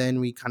 and then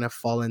we kind of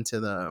fall into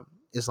the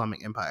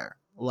Islamic Empire.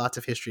 Lots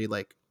of history,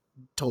 like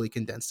totally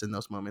condensed in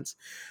those moments.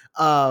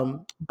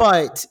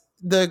 But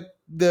the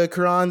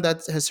Quran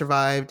that has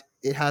survived,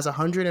 it has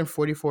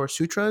 144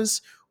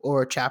 sutras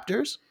or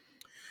chapters.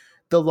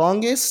 The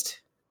longest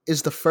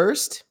is the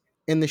first,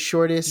 and the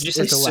shortest is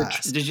the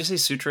last. Did you say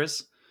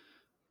sutras?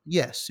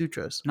 Yes,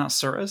 sutras. Not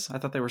surahs? I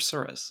thought they were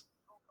surahs.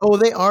 Oh,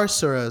 they are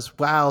surahs.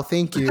 Wow,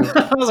 thank you.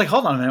 I was like,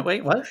 hold on a minute.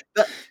 Wait, what?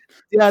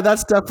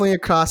 That's definitely a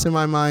cross in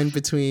my mind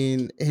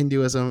between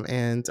Hinduism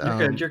and...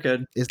 You're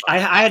good. I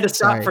had to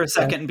stop for a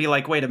second and be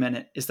like, wait a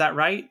minute. Is that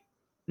right?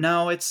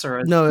 No, it's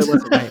surahs. No, it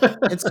wasn't right.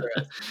 It's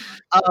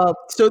surahs.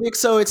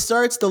 So it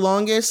starts, the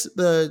longest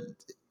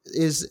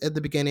is at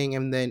the beginning,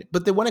 and then,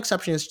 but the one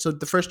exception is, so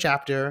the first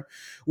chapter,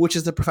 which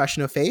is the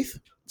profession of faith.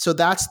 So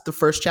that's the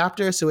first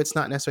chapter, so it's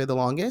not necessarily the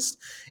longest,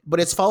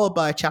 but it's followed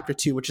by chapter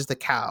 2, which is the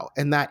cow,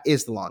 and that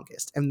is the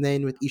longest. And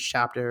then with each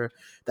chapter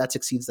that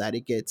succeeds that,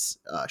 it gets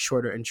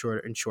shorter and shorter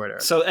and shorter.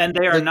 So, and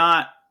they are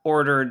not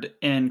ordered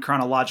in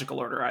chronological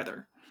order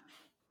either.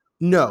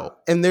 No,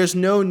 and there's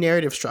no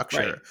narrative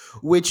structure,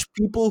 which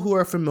people who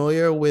are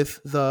familiar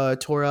with the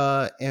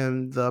Torah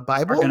and the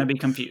Bible are going to be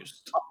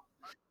confused.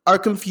 Are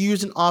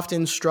confused and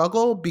often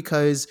struggle,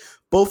 because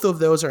both of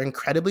those are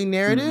incredibly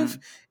narrative,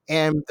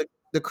 and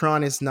the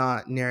Quran is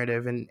not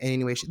narrative in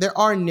any way. There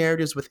are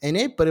narratives within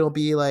it, but it'll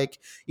be like,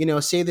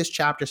 say this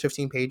chapter is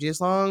 15 pages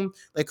long,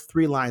 like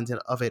 3 lines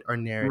of it are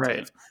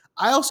narrative.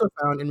 Right. I also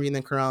found in reading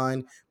the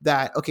Quran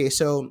that, okay,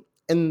 so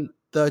in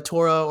the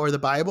Torah or the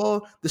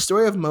Bible, the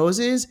story of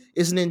Moses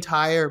is an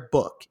entire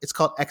book. It's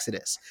called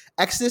Exodus.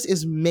 Exodus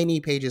is many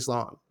pages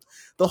long.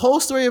 The whole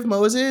story of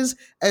Moses,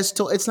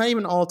 it's not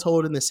even all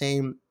told in the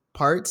same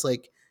parts.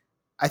 Like,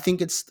 I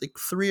think it's like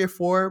 3 or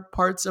 4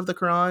 parts of the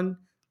Quran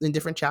in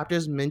different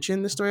chapters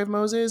mention the story of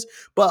Moses,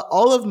 but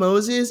all of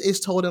Moses is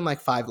told in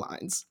like 5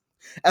 lines.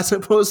 As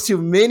opposed to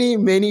many,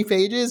 many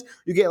pages,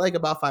 you get like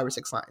about 5 or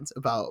 6 lines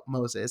about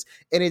Moses.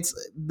 And it's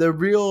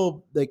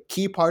the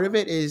key part of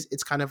it is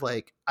it's kind of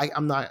like, I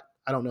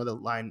don't know the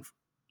line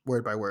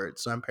word by word,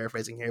 so I'm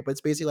paraphrasing here, but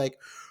it's basically like,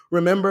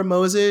 remember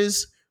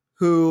Moses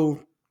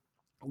who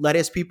led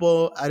his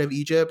people out of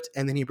Egypt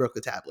and then he broke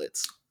the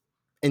tablets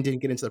and didn't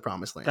get into the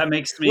promised land. That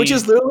makes me, which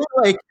is literally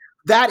like,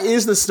 that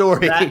is the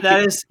story.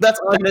 That is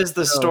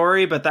the know.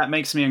 story, but that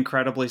makes me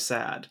incredibly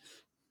sad.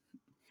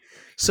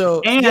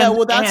 So and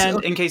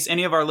that's in case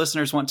any of our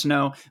listeners want to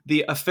know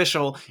the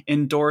official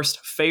endorsed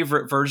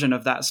favorite version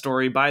of that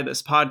story by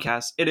this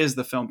podcast, it is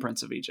the film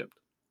Prince of Egypt.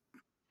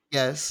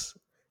 Yes.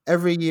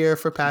 Every year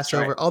for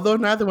Passover, right. Although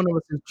neither one of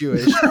us is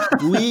Jewish,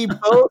 we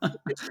both,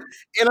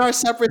 in our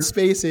separate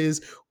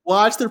spaces,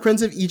 watch the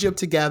Prince of Egypt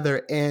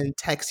together and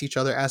text each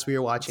other as we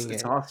are watching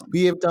It's it. awesome.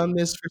 We have done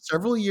this for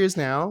several years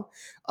now.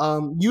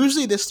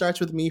 Usually this starts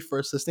with me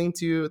first listening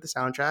to the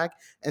soundtrack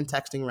and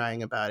texting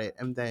Ryan about it,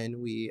 and then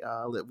we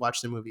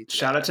watch the movie together.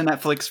 Shout out to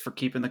Netflix for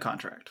keeping the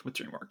contract with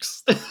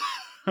DreamWorks.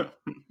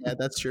 Yeah,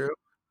 that's true.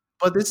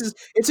 But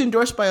it's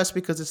endorsed by us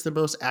because it's the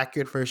most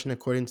accurate version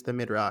according to the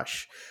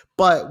Midrash.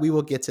 But we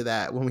will get to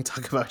that when we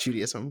talk about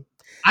Judaism.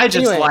 I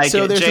just Anyway, like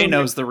so it. there's Jay no-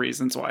 knows the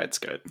reasons why it's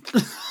good.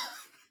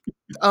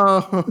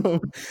 So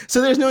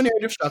there's no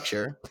narrative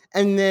structure.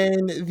 And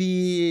then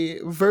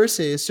the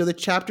verses, so the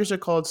chapters are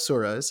called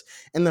surahs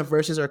and the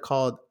verses are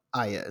called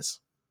ayahs.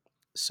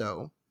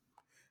 So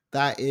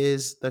that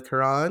is the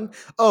Quran.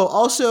 Oh,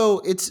 also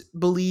it's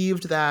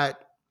believed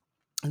that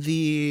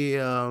the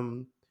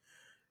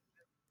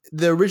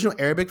original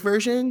Arabic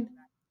version,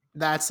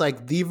 that's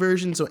like the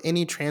version, so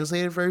any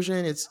translated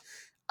version, it's,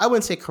 I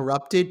wouldn't say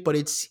corrupted, but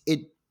it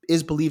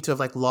is believed to have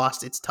like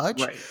lost its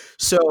touch. Right.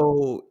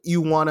 So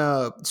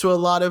a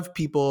lot of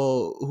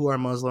people who are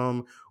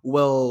Muslim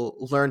will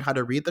learn how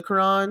to read the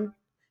Quran,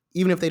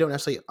 even if they don't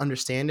necessarily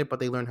understand it, but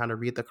they learn how to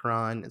read the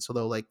Quran. And so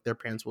they'll, like, their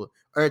parents will,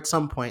 or at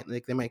some point,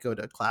 like, they might go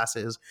to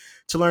classes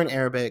to learn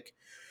how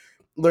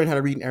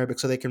to read in Arabic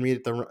so they can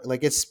read it.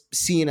 Like, it's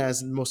seen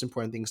as the most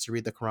important things to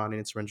read the Quran in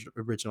its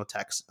original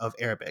text of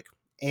Arabic.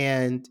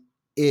 And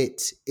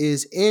it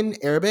is in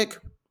Arabic.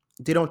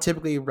 They don't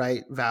typically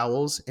write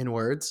vowels in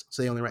words,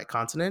 so they only write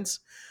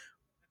consonants.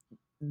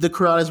 The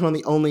Quran is one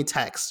of the only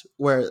texts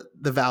where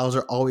the vowels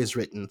are always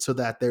written so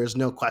that there is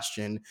no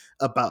question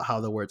about how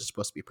the words are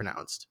supposed to be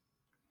pronounced.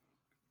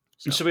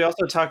 So, should we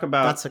also talk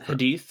about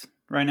Hadith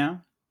right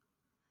now?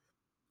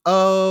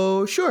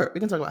 Oh, sure. We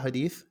can talk about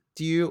Hadith.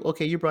 You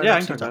brought it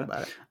up, so talk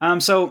about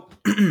it. So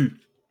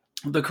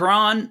the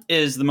Quran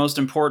is the most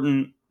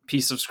important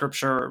piece of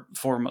scripture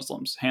for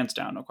Muslims, hands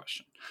down, no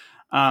question.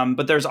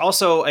 But there's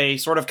also a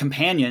sort of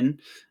companion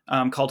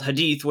called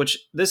Hadith, which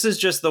this is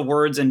just the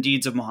words and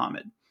deeds of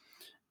Muhammad.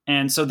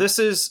 And so this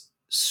is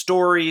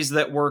stories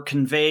that were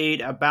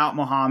conveyed about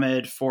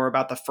Muhammad for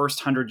about the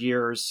first 100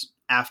 years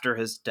after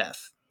his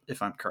death,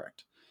 if I'm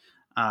correct.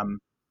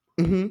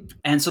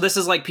 And so this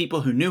is like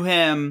people who knew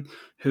him,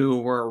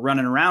 who were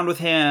running around with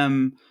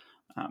him,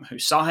 who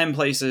saw him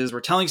places, were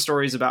telling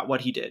stories about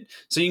what he did.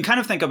 So you can kind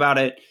of think about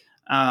it,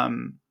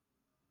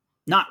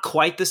 not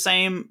quite the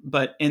same,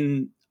 but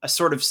in a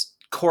sort of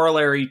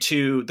corollary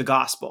to the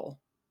gospel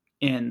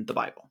in the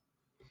Bible.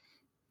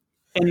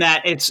 In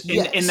that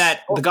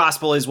the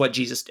gospel is what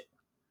Jesus did.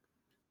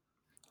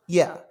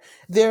 Yeah.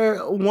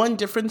 One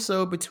difference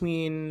though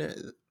between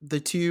the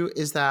two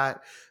is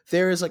that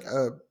there is like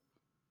a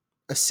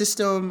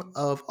system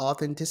of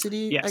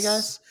authenticity, I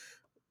guess,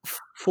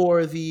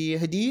 for the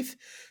Hadith.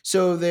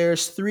 So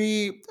there's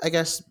 3, I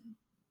guess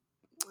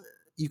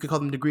you could call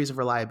them degrees of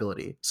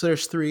reliability. So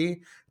there's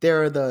 3.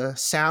 There are the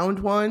sound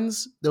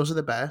ones. Those are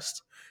the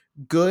best.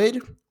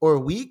 Good or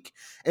weak.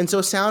 And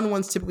so sound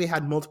ones typically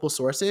had multiple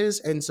sources.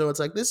 And so it's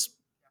like, this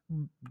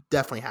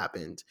definitely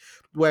happened.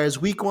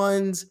 Whereas weak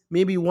ones,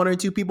 maybe 1 or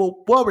 2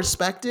 people, well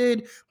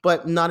respected,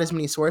 but not as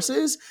many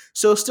sources.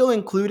 So still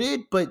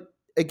included, but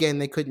again,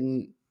 they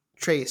couldn't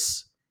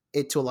trace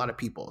it to a lot of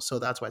people. So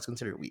that's why it's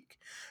considered weak.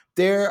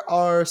 There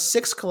are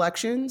 6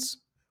 collections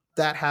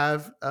that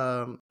have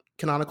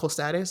canonical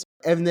status.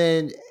 And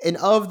then, and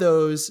of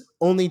those,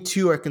 only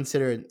 2 are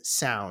considered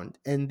sound.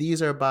 And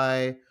these are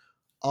by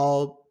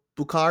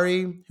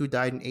al-Bukhari, who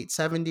died in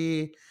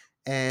 870,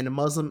 and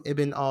Muslim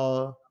Ibn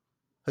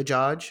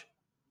al-Hajjaj.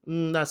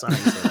 That's not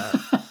how you say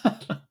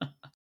that.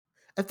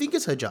 I think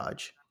it's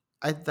Hajjaj.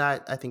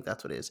 I think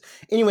that's what it is.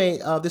 Anyway,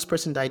 this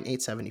person died in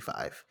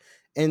 875.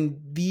 And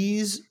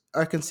these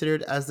are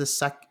considered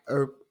as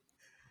or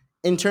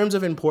in terms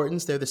of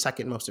importance, they're the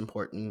second most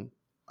important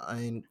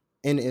in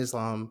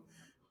Islam,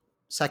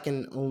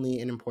 second only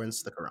in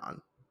importance to the Quran.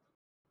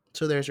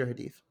 So there's your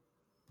Hadith.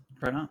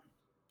 Right on.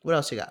 What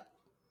else you got?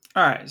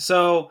 All right.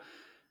 So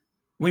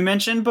We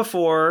mentioned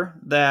before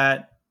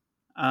that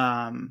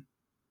that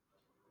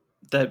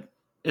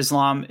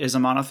Islam is a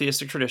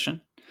monotheistic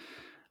tradition.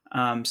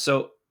 We've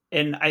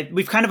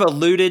kind of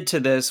alluded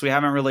to this. We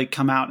haven't really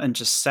come out and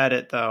just said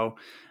it, though.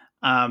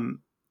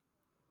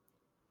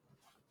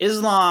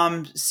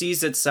 Islam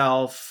sees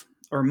itself,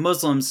 or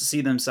Muslims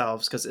see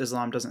themselves, because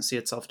Islam doesn't see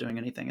itself doing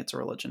anything. It's a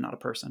religion, not a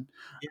person.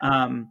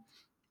 Yeah.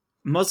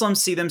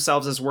 Muslims see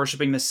themselves as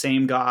worshiping the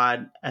same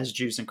God as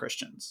Jews and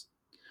Christians.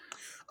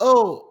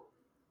 Oh,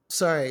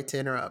 sorry to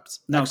interrupt.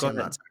 No, Actually, go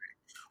ahead.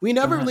 We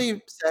never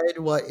really said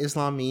what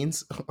Islam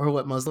means or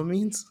what Muslim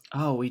means.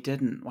 Oh, we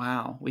didn't.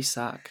 Wow, we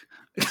suck.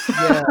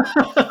 Yeah.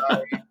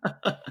 Sorry.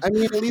 I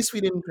mean, at least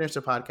we didn't finish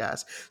the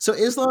podcast. So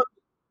Islam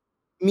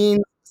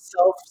means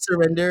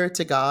self-surrender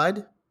to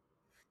God,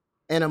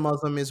 and a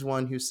Muslim is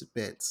one who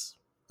submits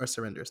or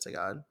surrenders to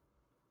God.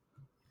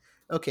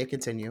 Okay,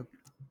 continue.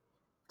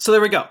 So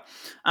there we go.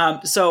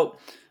 So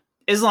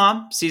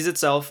Islam sees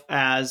itself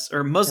as,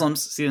 or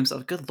Muslims see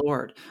themselves, good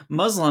Lord,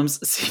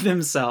 Muslims see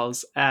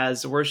themselves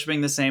as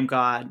worshiping the same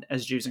God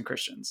as Jews and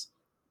Christians.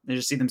 They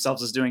just see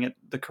themselves as doing it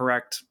the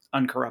correct,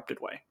 uncorrupted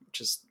way, which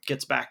just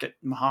gets back at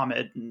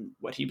Muhammad and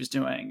what he was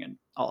doing and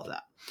all of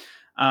that.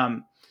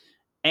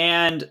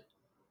 And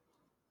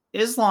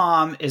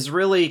Islam is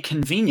really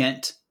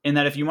convenient in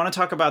that if you want to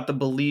talk about the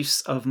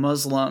beliefs of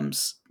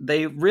Muslims,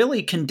 they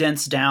really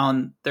condense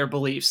down their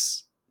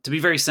beliefs to be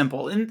very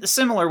simple in a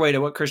similar way to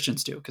what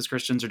Christians do, because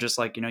Christians are just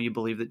like, you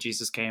believe that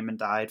Jesus came and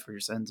died for your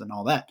sins and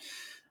all that.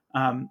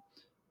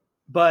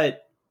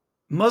 But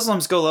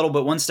Muslims go a little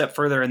bit one step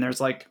further, and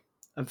there's like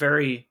a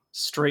very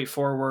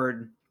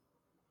straightforward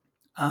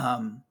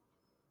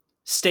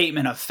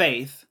statement of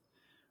faith,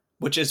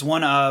 which is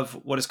one of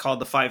what is called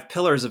the 5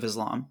 pillars of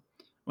Islam,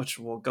 which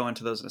we'll go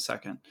into those in a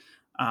second.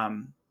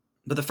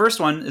 But the first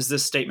one is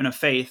this statement of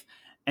faith,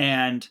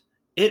 and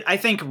it, I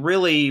think,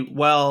 really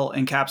well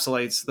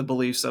encapsulates the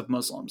beliefs of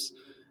Muslims.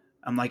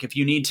 Like, if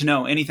you need to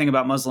know anything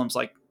about Muslims,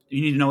 like,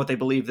 you need to know what they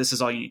believe, this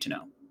is all you need to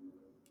know.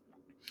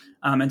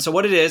 And so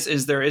what it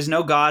is there is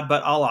no God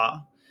but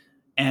Allah,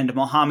 and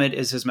Muhammad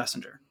is his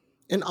messenger.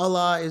 And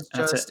Allah is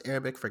just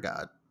Arabic for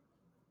God.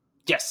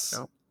 Yes.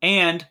 No.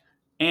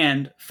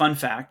 And fun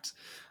fact,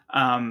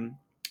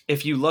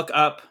 if you look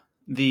up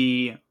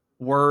the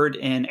word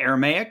in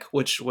Aramaic,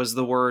 which was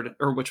the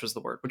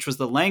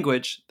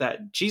language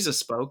that Jesus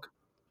spoke,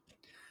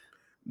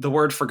 the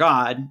word for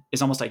God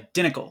is almost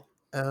identical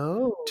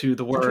to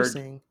the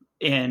word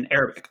in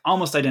Arabic.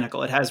 Almost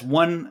identical. It has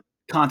one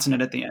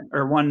consonant at the end,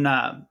 or one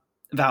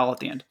vowel at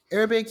the end.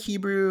 Arabic,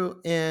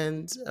 Hebrew,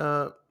 and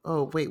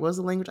what was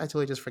the language? I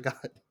totally just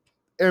forgot.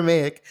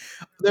 Aramaic.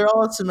 They're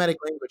all Semitic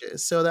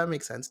languages, so that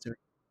makes sense to me.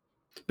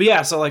 But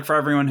yeah, so like for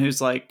everyone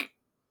who's like,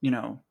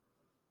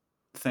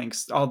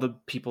 thinks, all the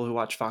people who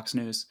watch Fox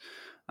News,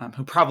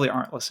 who probably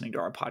aren't listening to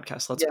our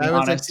podcast, let's be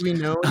honest. Do we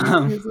know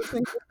anyone who's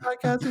listening to the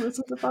podcast who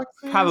listens to Fox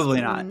News? Probably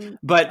not.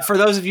 But for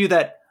those of you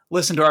that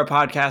listen to our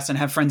podcast and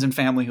have friends and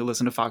family who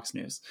listen to Fox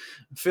News,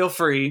 feel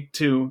free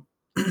to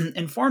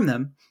inform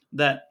them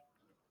that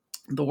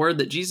the word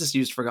that Jesus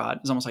used for God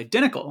is almost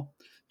identical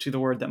to the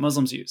word that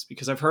Muslims use,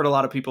 because I've heard a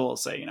lot of people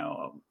say,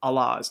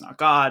 Allah is not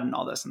God and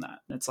all this and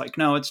that. And it's like,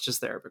 no, it's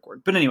just the Arabic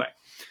word. But anyway,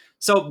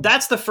 so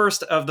that's the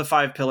first of the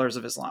 5 pillars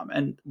of Islam.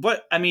 And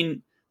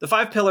the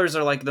 5 pillars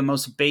are like the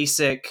most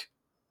basic,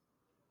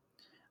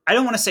 I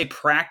don't want to say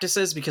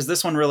practices, because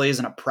this one really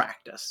isn't a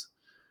practice.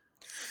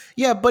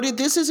 Yeah, but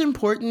this is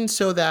important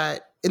so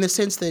that, in the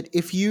sense that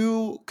if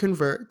you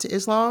convert to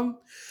Islam,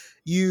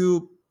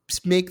 you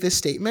make this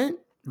statement.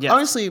 Yes.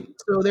 Honestly,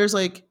 so there's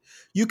like,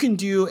 you can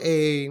do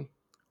a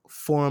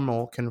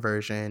formal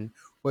conversion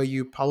where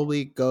you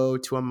probably go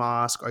to a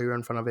mosque or you're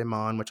in front of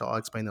imam, which I'll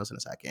explain those in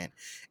a second,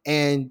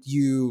 and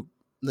you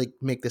like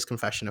make this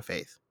confession of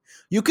faith.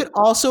 You could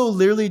also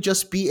literally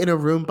just be in a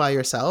room by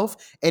yourself,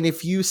 and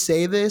if you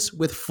say this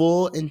with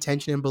full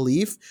intention and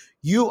belief,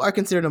 you are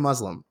considered a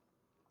Muslim.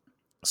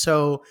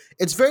 So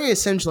it's very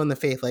essential in the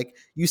faith. Like,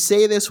 you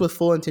say this with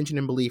full intention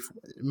and belief.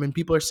 When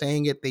people are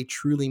saying it, they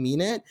truly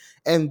mean it.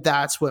 And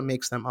that's what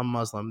makes them a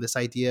Muslim. This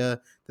idea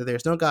that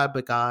there's no God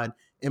but God,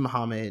 and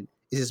Muhammad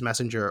is his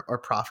messenger or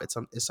prophet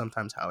is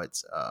sometimes how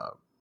it's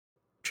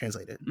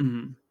translated.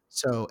 Mm-hmm.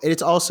 So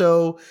it's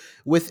also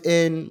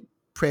within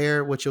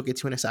prayer, which you'll get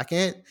to in a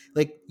second.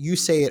 Like, you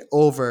say it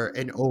over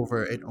and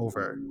over and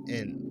over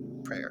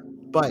in prayer.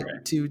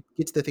 But to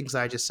get to the things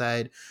I just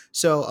said,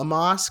 so a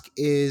mosque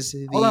is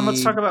Hold on,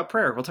 let's talk about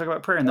prayer. We'll talk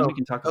about prayer, and then we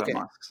can talk about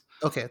mosques.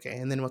 Okay,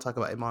 and then we'll talk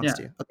about imams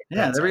too. Okay,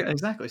 yeah, there we go.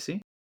 Exactly.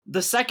 See?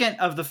 The second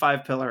of the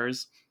 5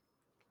 pillars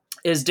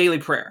is daily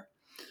prayer.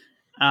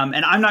 And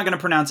I'm not going to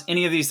pronounce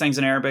any of these things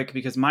in Arabic,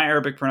 because my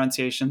Arabic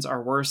pronunciations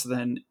are worse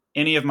than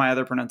any of my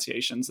other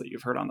pronunciations that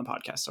you've heard on the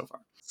podcast so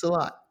far. It's a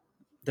lot.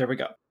 There we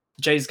go.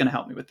 Jay's going to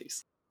help me with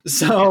these.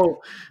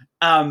 So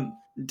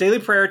daily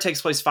prayer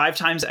takes place 5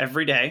 times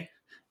every day.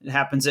 It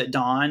happens at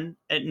dawn,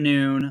 at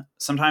noon,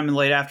 sometime in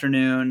late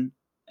afternoon.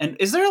 And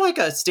is there like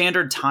a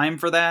standard time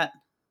for that?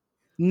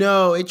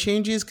 No, it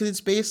changes because it's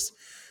based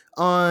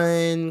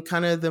on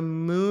kind of the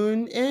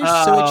moon-ish. So it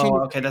Oh,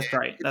 changes okay, every that's day.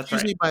 right. It's That's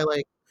usually right. by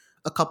like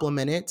a couple of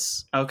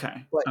minutes.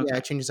 Okay. But yeah, Okay.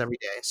 it changes every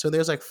day. So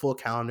there's like full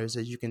calendars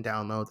that you can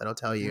download that'll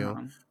tell you,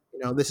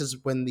 Um, this is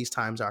when these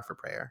times are for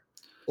prayer.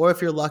 Or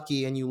if you're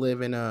lucky and you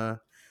live in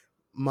a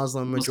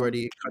Muslim Muslim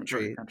majority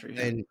majority country, country.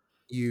 Yeah. then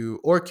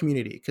or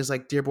community, because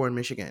like Dearborn,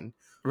 Michigan,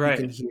 you can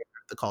Right. hear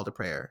the call to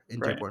prayer in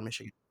Right. Dearborn,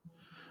 Michigan.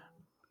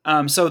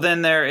 So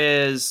then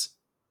there's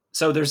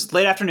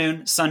late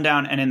afternoon,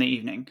 sundown, and in the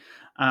evening.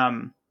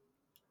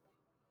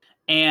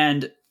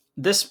 And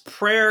this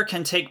prayer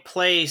can take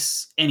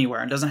place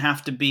anywhere. It doesn't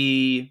have to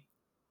be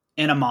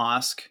in a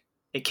mosque.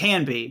 It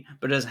can be,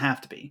 but it doesn't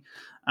have to be.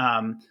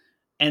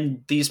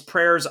 And these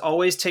prayers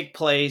always take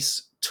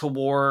place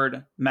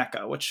toward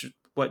Mecca, which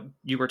what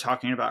you were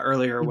talking about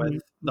earlier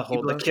with the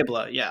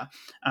Qibla, yeah.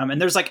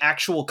 And there's like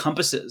actual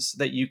compasses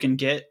that you can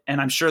get,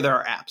 and I'm sure there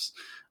are apps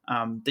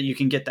that you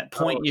can get that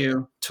point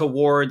you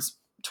toward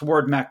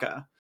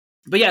Mecca.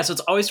 But yeah, so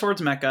it's always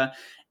towards Mecca,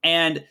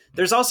 and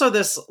there's also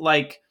this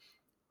like,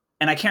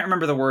 and I can't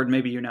remember the word,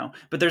 maybe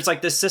but there's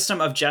like this system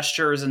of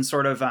gestures and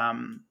sort of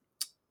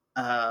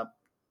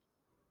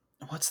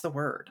what's the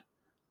word?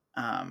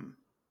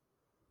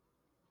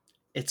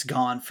 It's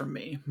gone from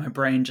me. My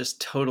brain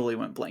just totally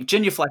went blank.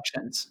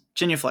 Genuflections.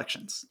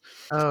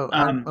 Oh,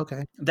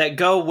 okay. That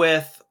go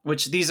with,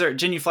 which these are,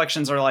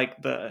 genuflections are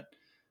like the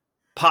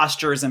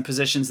postures and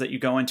positions that you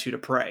go into to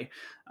pray.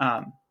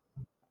 And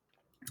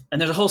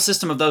there's a whole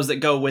system of those that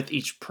go with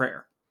each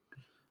prayer.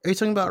 Are you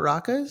talking about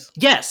rakas?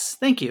 Yes,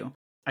 thank you.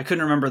 I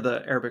couldn't remember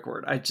the Arabic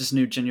word. I just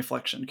knew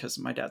genuflection because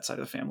my dad's side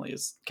of the family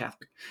is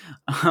Catholic.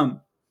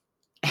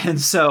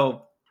 And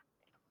so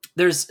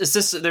there's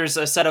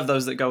a set of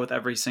those that go with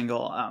every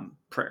single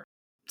prayer.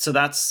 So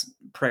that's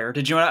prayer.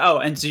 Did you want to? Oh,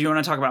 and do you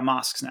want to talk about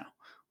mosques now?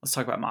 Let's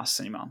talk about mosques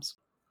and imams.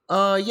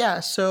 Yeah.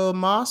 So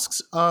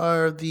mosques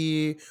are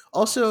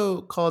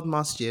also called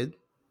masjid.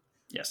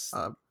 Yes.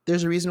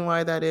 There's a reason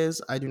why that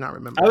is. I do not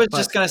remember. I was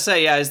just gonna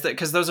say, yeah, is that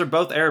because those are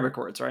both Arabic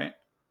words, right?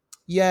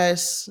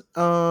 Yes.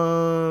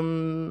 I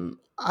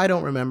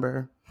don't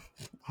remember.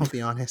 I'll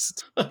be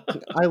honest.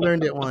 I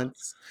learned it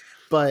once,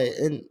 but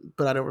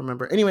I don't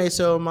remember. Anyway,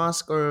 so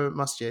mosque or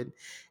masjid,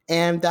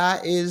 and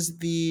that is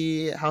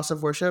the house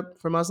of worship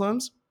for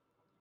Muslims.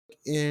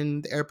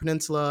 In the Arab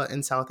Peninsula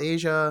in South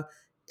Asia,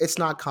 it's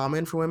not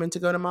common for women to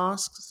go to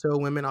mosques, so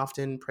women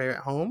often pray at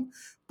home.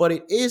 But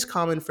it is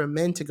common for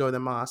men to go to the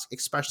mosque,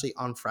 especially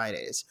on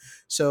Fridays.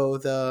 So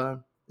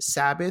the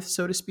Sabbath,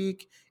 so to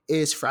speak,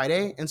 is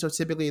Friday, and so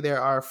typically there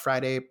are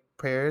Friday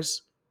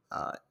prayers,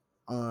 uh,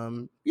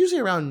 usually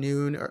around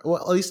noon, or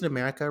well, at least in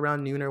America,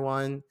 around noon or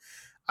 1.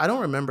 I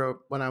don't remember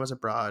when I was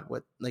abroad,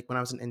 when I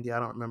was in India, I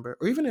don't remember,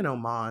 or even in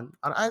Oman.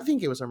 I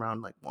think it was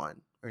around like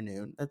 1 or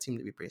noon. That seemed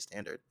to be pretty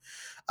standard.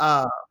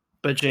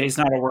 But Jay's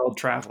not a world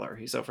traveler.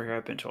 He's over here.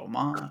 I've been to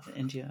Oman,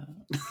 India.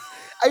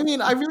 I mean,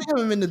 I really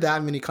haven't been to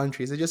that many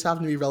countries. They just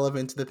happen to be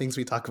relevant to the things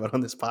we talk about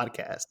on this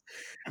podcast.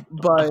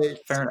 But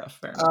fair enough.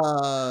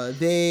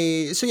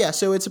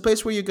 so it's a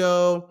place where you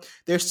go.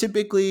 There's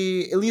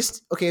typically, at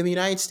least, okay, in the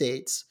United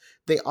States,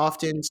 they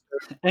often.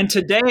 And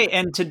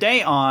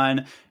today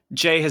on,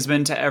 Jay has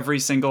been to every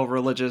single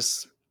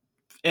religious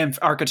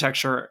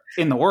architecture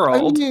in the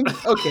world. I mean,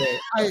 okay,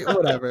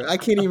 whatever. I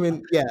can't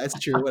even. Yeah, it's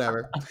true.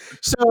 Whatever.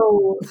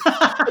 So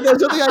there's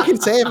nothing I can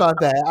say about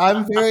that.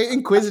 I'm very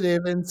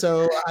inquisitive, and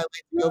so I like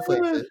to go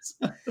places.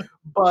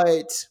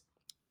 But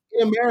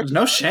in America, There's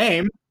no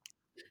shame.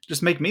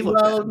 Just make me look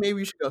bad. Maybe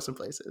we should go some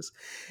places.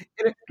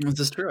 This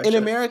is true. In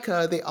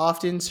America, they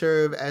often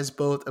serve as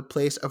both a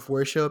place of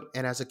worship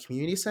and as a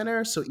community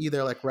center. So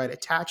either like right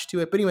attached to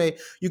it. But anyway,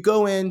 you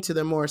go into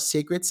the more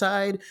sacred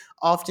side.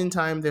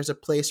 Oftentimes there's a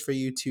place for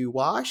you to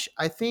wash.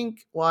 I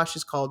think wash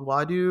is called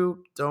wadu.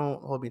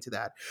 Don't hold me to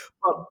that.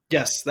 But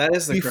yes, that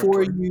is the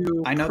before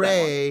you I know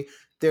pray,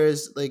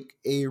 there's like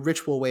a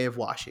ritual way of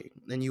washing.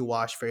 And you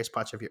wash various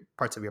parts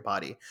of your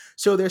body.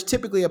 So there's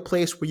typically a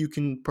place where you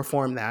can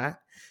perform that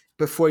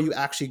before you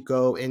actually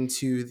go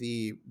into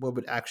what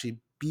would actually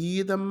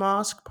be the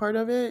mosque part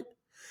of it,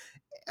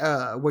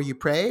 where you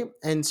pray.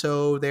 And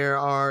so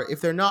if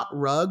they're not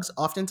rugs,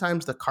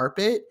 oftentimes the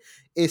carpet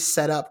is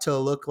set up to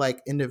look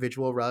like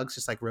individual rugs,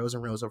 just like rows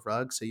and rows of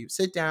rugs. So you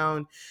sit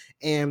down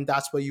and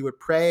that's where you would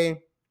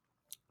pray.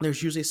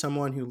 There's usually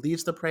someone who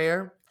leads the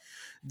prayer.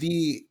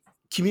 The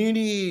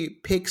community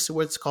picks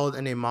what's called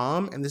an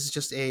imam, and this is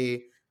just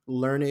a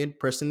learned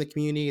person in the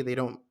community. They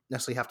don't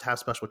necessarily have to have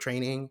special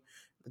training.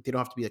 They don't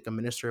have to be like a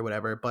minister or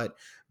whatever, but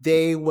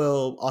they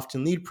will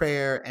often lead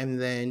prayer.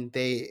 And then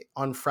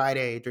on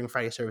Friday, during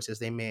Friday services,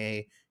 they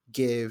may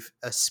give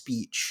a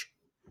speech,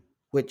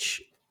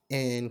 which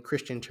in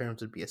Christian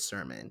terms would be a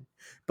sermon,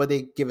 but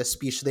they give a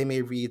speech. So they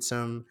may read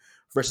some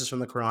verses from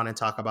the Quran and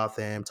talk about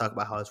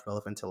how it's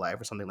relevant to life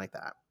or something like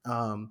that.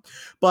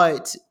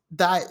 But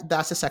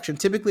that's a section.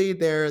 Typically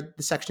the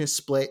section is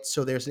split.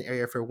 So there's an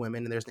area for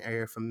women and there's an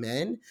area for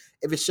men.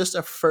 If it's just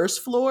a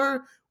first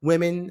floor,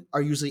 Women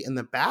are usually in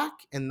the back,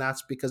 and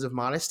that's because of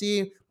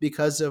modesty.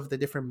 Because of the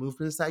different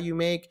movements that you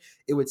make,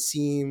 it would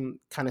seem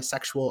kind of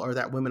sexual, or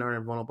that women are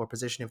in a vulnerable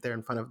position if they're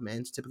in front of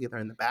men. Typically, they're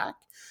in the back,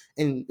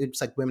 and it's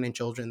like women and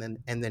children,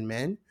 and then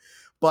men.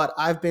 But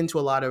I've been to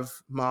a lot of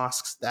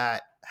mosques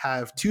that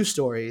have 2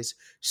 stories,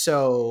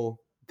 so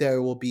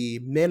there will be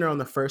men are on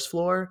the first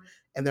floor,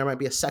 and there might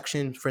be a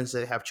section, for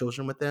instance, that have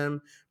children with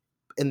them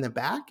in the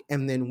back,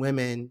 and then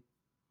women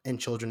and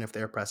children, if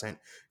they're present,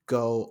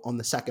 go on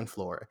the second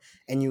floor,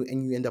 and you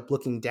end up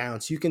looking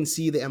down, so you can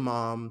see the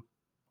imam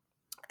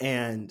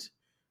and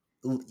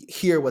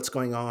hear what's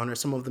going on. Or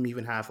some of them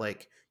even have,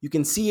 like, you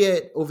can see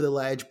it over the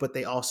ledge, but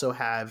they also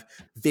have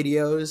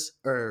videos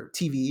or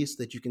TVs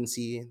that you can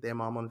see the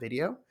imam on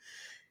video,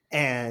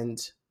 and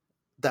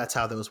that's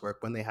how those work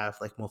when they have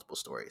like multiple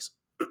stories.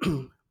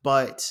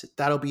 But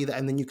that'll be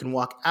and then you can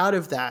walk out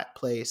of that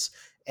place,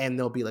 and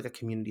there'll be like a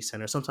community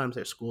center. Sometimes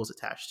there's schools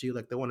attached to,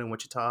 like the one in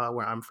Wichita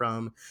where I'm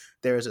from.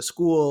 There's a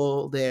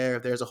school there.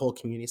 There's a whole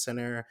community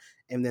center,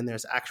 and then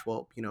there's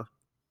actual,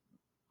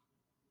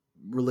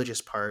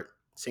 religious part,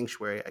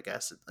 sanctuary. I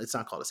guess it's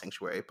not called a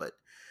sanctuary, but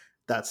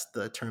that's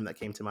the term that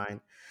came to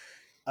mind.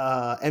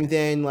 And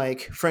then,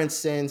 like, for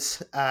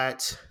instance,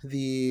 there's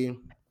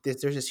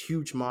this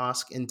huge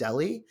mosque in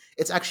Delhi.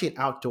 It's actually an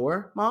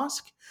outdoor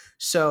mosque,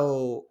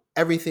 so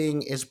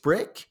everything is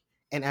brick,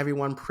 and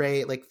everyone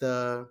pray, like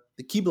the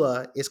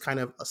Qibla is kind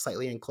of a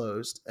slightly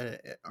enclosed,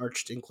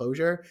 arched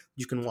enclosure.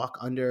 You can walk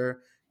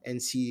under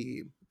and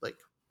see like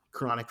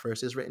Quranic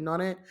verses written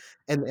on it,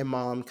 and the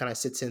imam kind of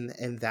sits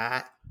in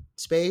that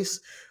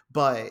space,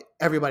 but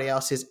everybody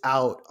else is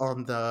out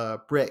on the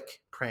brick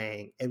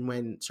praying. And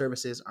when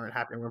services aren't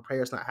happening, when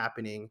prayer's not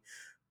happening,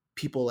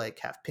 people like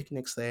have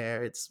picnics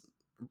there. It's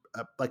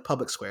like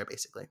public square,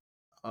 basically.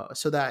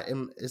 So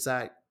is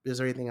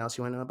there anything else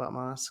you want to know about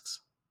mosques?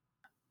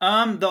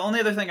 The only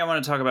other thing I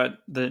want to talk about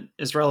that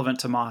is relevant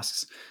to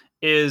mosques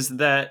is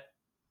that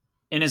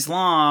in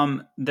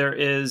Islam, there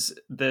is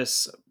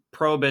this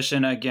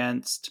prohibition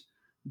against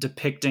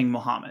depicting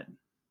Muhammad.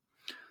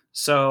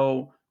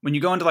 So when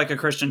you go into like a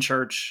Christian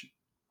church,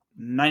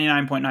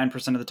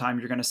 99.9% of the time,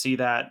 you're going to see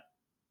that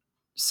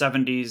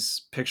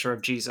 70s picture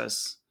of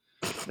Jesus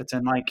that's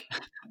in like,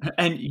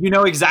 and you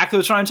know exactly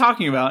what I'm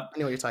talking about. I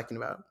know what you're talking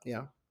about.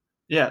 Yeah.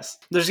 Yes.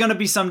 There's going to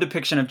be some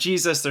depiction of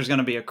Jesus. There's going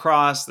to be a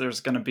cross. There's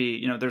going to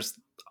be, there's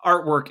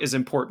artwork is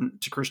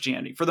important to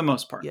Christianity for the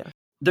most part. Yeah.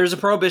 There's a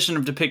prohibition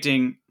of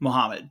depicting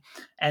Muhammad.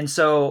 And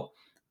so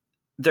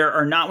there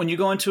are not, when you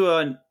go into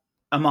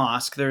a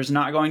mosque, there's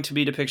not going to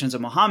be depictions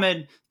of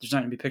Muhammad. There's not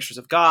going to be pictures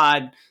of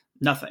God,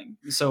 nothing.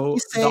 So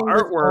the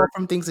artwork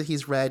from things that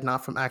he's read,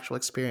 not from actual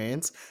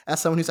experience.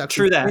 As someone who's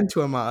actually been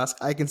to a mosque,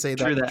 I can say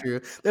that's true.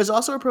 There's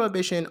also a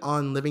prohibition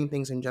on living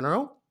things in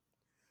general.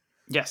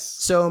 Yes.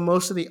 So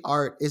most of the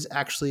art is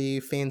actually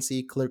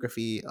fancy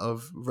calligraphy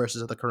of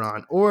verses of the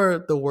Quran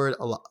or the word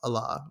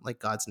Allah, like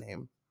God's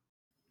name.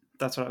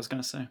 That's what I was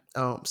going to say.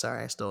 Oh, I'm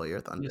sorry. I stole your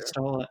thunder. You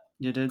stole it.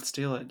 You did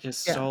steal it. You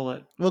stole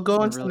it. We'll go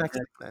on to the next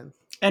thing then.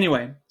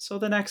 Anyway, so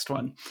the next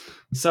one.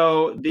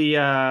 So the,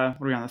 what are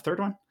we on, the third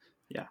one?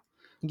 Yeah.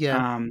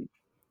 Yeah.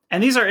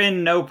 And these are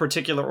in no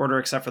particular order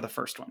except for the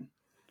first one.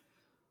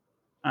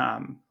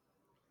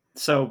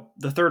 So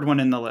the third one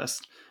in the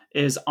list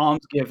is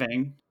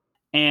almsgiving.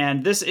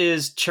 And this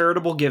is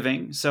charitable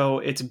giving. So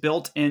it's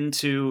built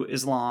into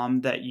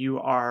Islam that you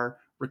are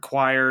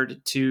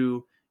required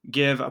to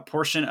give a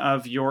portion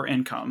of your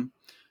income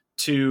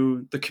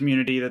to the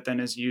community that then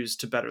is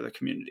used to better the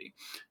community.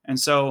 And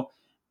so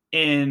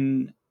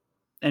and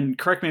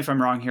correct me if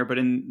I'm wrong here, but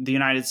in the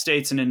United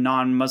States and in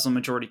non-Muslim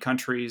majority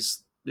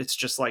countries, it's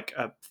just like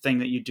a thing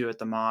that you do at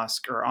the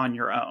mosque or on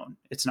your own.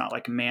 It's not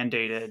like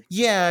mandated.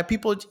 Yeah,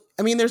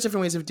 there's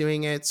different ways of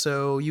doing it.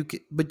 So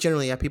but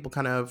generally, people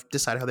kind of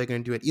decide how they're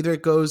going to do it. Either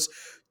it goes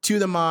to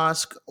the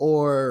mosque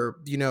or,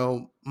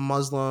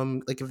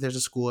 Muslim, like if there's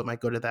a school, it might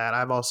go to that.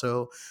 I've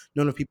also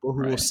known of people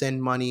who will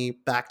send money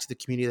back to the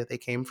community that they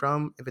came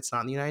from, if it's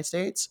not in the United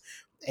States,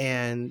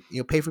 and,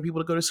 pay for people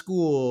to go to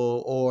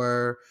school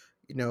or,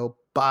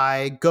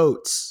 buy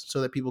goats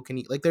so that people can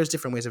eat. Like there's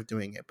different ways of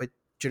doing it, but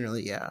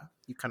generally, yeah,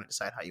 you kind of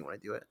decide how you want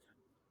to do it.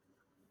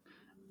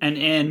 And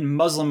in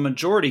Muslim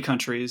majority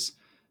countries,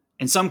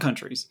 in some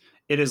countries,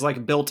 it is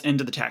like built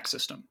into the tax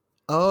system.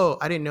 Oh,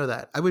 I didn't know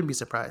that. I wouldn't be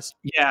surprised.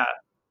 Yeah.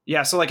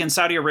 Yeah. So like in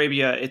Saudi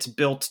Arabia, it's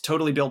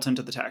totally built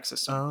into the tax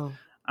system. Oh.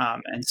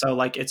 And so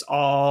like, it's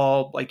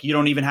all like, you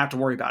don't even have to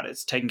worry about it.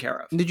 It's taken care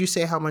of. Did you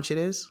say how much it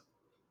is?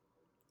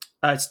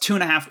 It's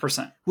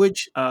 2.5%.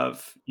 Which,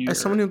 of as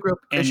someone who grew up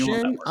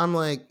Christian, I'm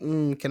like,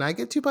 can I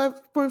get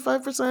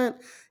 2.5%?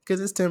 Because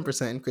it's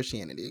 10% in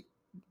Christianity.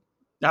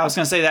 I was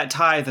going to say that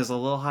tithe is a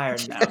little higher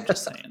than that. I'm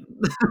just saying.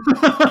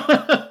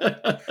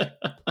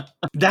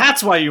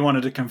 That's why you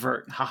wanted to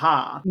convert.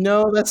 Haha.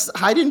 No,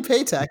 I didn't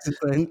pay taxes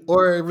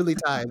or really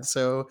tithe.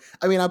 So,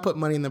 I put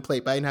money in the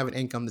plate, but I didn't have an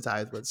income to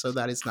tithe with. So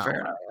that is not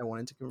why I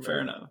wanted to convert. Fair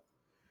enough.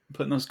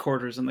 Putting those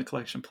quarters in the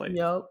collection plate.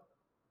 Yep.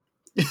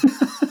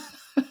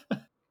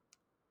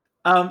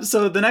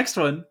 So the next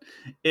one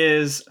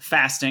is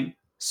fasting.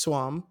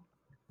 Swam.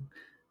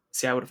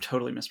 See, I would have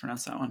totally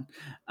mispronounced that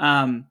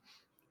one.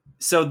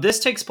 So this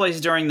takes place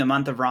during the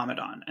month of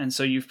Ramadan. And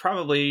so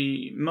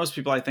most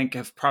people I think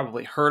have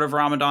probably heard of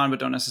Ramadan, but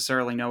don't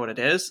necessarily know what it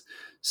is.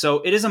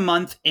 So it is a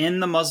month in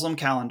the Muslim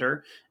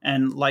calendar.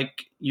 And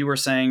like you were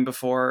saying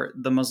before,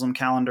 the Muslim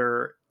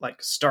calendar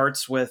like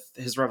starts with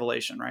his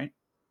revelation, right?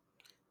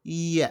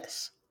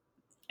 Yes.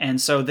 And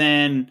so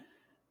then,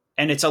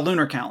 and it's a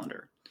lunar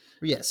calendar.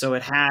 Yes. So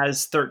it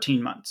has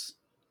 13 months.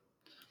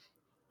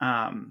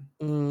 Sure.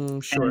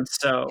 And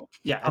so,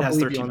 yeah, it I'll has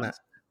believe 13 you on months.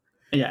 that.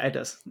 Yeah, it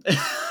does.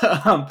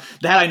 That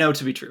I know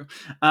to be true.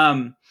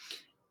 And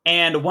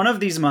one of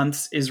these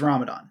months is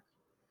Ramadan.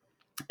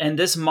 And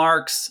this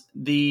marks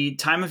the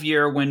time of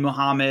year when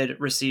Muhammad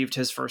received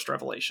his first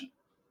revelation.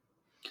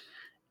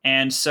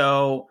 And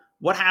so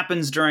what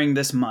happens during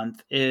this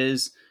month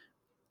is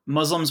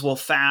Muslims will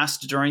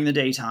fast during the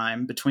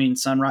daytime between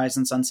sunrise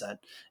and sunset,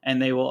 and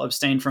they will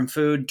abstain from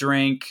food,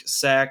 drink,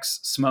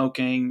 sex,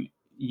 smoking,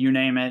 you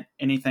name it,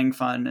 anything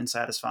fun and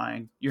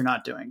satisfying you're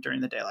not doing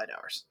during the daylight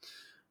hours.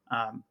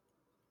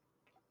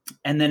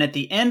 And then at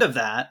the end of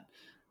that,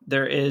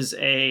 there is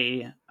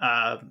a,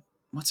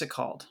 what's it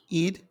called?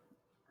 Eid.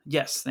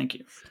 Yes, thank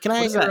you. Can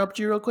I interrupt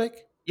you real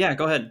quick? Yeah,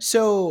 go ahead.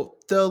 So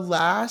the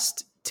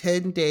last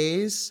 10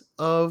 days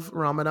of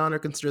Ramadan are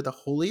considered the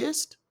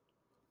holiest.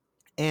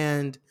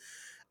 And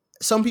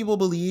some people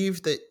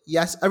believe that,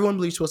 yes, everyone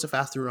believes you're supposed to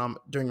fast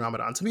during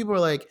Ramadan. Some people are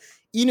like,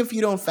 even if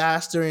you don't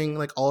fast during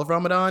like all of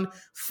Ramadan,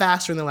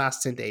 fast during the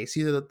last 10 days.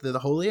 These are the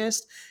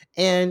holiest.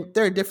 And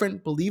there are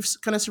different beliefs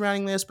kind of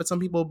surrounding this, but some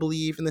people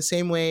believe in the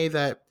same way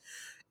that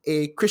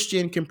a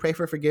Christian can pray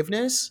for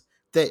forgiveness,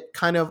 that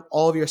kind of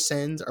all of your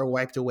sins are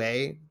wiped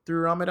away through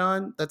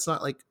Ramadan. That's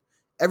not like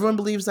everyone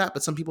believes that,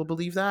 but some people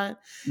believe that.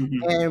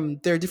 Mm-hmm.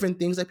 And there are different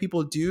things that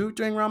people do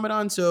during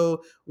Ramadan.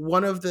 So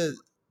one of the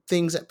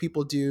things that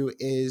people do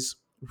is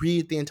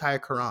read the entire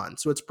Quran.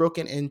 So it's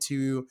broken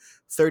into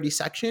 30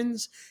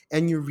 sections,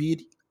 and you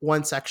read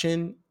one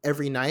section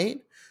every night.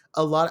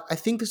 I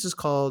think this is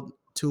called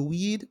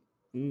Taweed.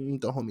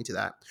 Don't hold me to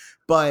that.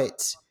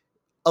 But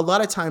a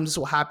lot of times this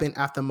will happen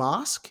at the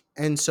mosque.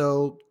 And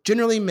so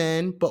generally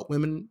men, but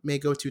women may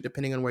go too,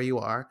 depending on where you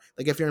are.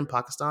 Like if you're in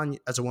Pakistan,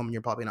 as a woman,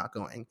 you're probably not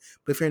going.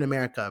 But if you're in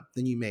America,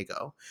 then you may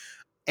go.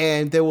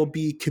 And there will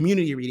be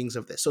community readings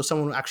of this. So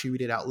someone will actually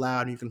read it out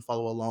loud and you can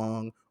follow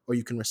along, or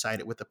you can recite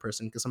it with the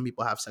person, because some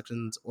people have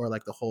sections or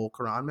like the whole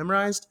Quran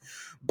memorized.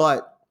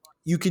 But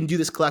you can do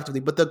this collectively.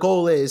 But the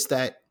goal is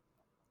that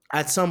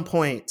at some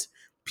point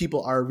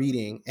people are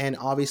reading, and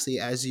obviously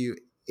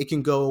it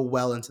can go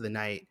well into the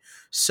night.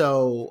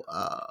 So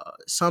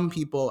some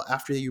people,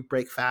 after you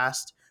break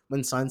fast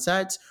when sun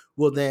sets,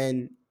 will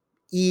then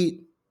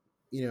eat,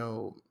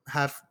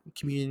 have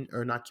communion,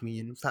 or not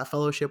communion,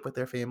 fellowship with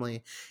their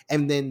family,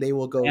 and then they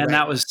will go. And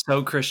that was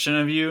so Christian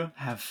of you.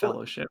 Have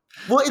fellowship.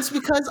 Well, it's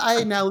because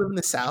I now live in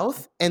the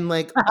South, and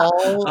like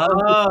all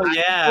of the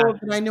people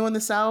that I know in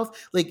the South,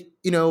 like,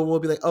 we'll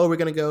be like, oh, we're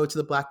gonna go to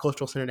the Black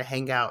Cultural Center to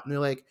hang out, and they're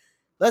like,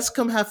 let's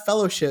come have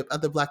fellowship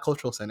at the Black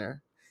Cultural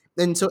Center.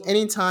 And so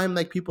anytime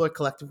like people are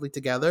collectively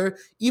together,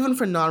 even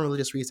for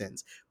non-religious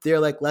reasons, they're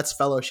like, let's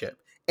fellowship.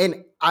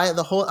 And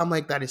I'm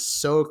like, that is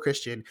so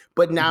Christian.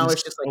 But now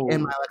it's just like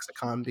in my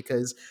lexicon,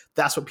 because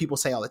that's what people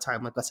say all the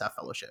time. Like, let's have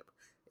fellowship.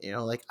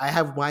 Like I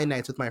have wine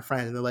nights with my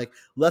friend, and they're like,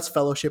 let's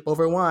fellowship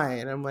over wine.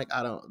 And I'm like,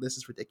 this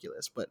is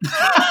ridiculous. But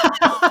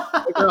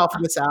they're all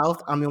from the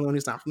South. I'm the only one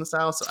who's not from the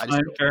South. So I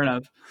just fair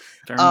enough.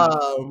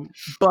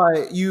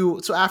 But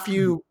so after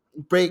you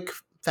break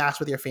fast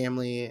with your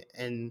family,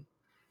 and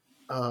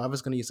I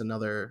was going to use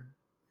another.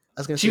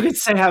 You could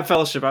say have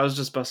fellowship. I was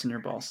just busting your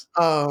balls.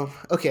 Oh,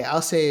 okay.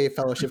 I'll say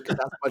fellowship because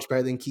that's much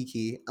better than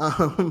Kiki.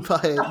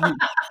 But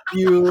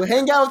you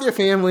hang out with your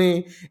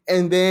family,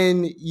 and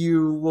then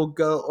you will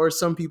go, or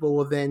some people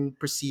will then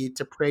proceed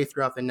to pray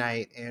throughout the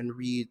night and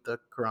read the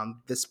Quran,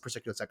 this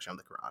particular section of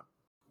the Quran.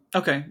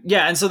 Okay.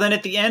 Yeah. And so then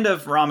at the end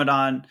of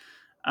Ramadan,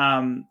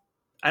 I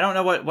don't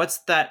know what's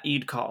that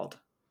Eid called.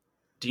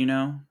 Do you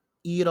know?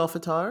 Eid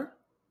al-Fitr.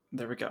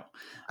 There we go.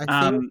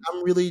 I think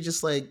I'm really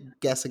just like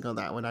guessing on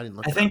that one. I didn't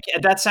look. I think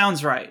that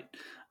sounds right.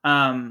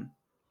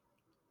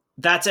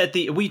 That's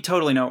we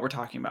totally know what we're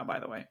talking about,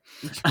 by the way.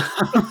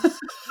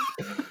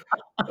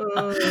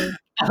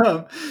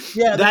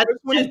 Yeah, the first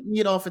one is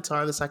Eid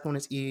al-Fitr. The second one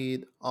is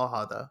Eid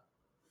al-Adha.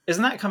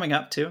 Isn't that coming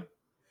up too?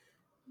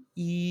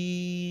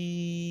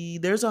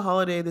 There's a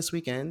holiday this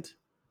weekend.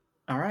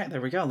 All right,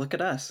 there we go. Look at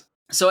us.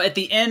 So at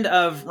the end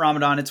of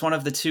Ramadan, it's one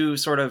of the two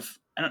sort of,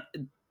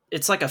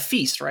 it's like a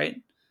feast,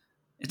 right?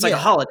 It's like a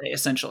holiday,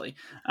 essentially.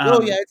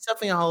 It's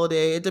definitely a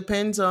holiday. It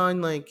depends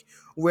on like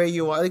where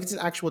you are. Like it's an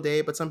actual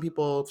day, but some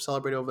people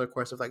celebrate over the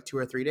course of like 2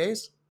 or 3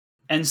 days.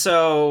 And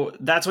so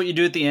that's what you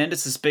do at the end.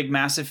 It's this big,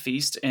 massive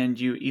feast, and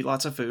you eat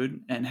lots of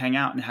food and hang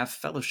out and have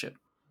fellowship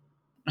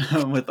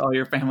with all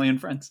your family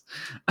and friends.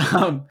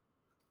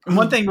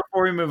 One thing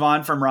before we move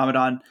on from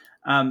Ramadan,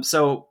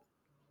 so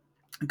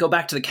go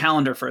back to the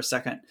calendar for a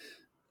second.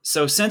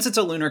 So since it's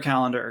a lunar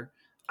calendar,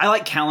 I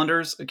like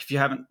calendars. Like if you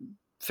haven't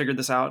figured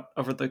this out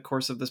over the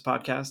course of this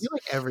podcast. You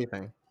like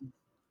everything.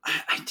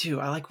 I do.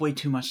 I like way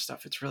too much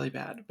stuff. It's really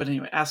bad. But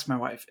anyway, ask my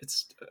wife.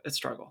 It's a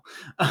struggle.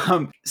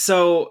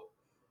 So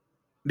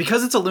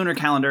because it's a lunar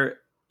calendar,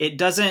 it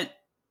doesn't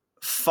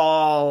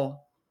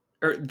fall,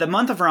 or the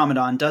month of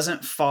Ramadan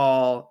doesn't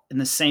fall in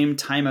the same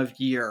time of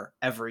year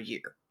every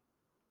year.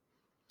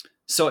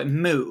 So it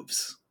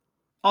moves.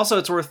 Also,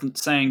 it's worth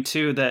saying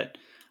too that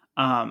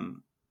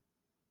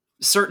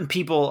certain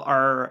people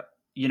are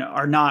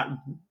not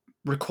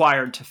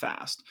required to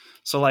fast.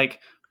 So like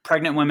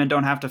pregnant women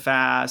don't have to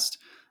fast.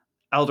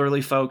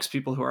 Elderly folks,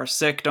 people who are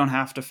sick don't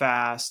have to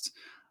fast.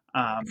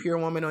 If you're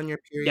a woman on your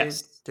period,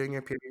 yes. during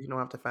your period, you don't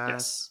have to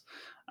fast.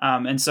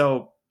 Yes. And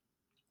so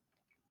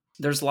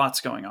there's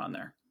lots going on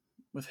there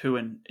with who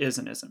is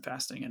and isn't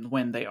fasting and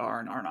when they are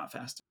and are not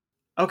fasting.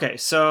 Okay,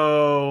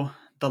 so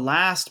the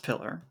last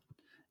pillar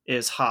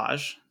is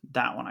Hajj.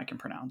 That one I can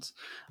pronounce.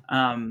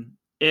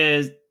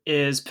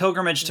 Is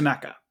pilgrimage to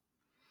Mecca.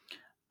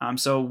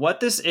 So what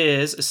this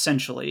is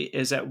essentially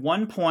is at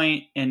one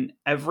point in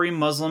every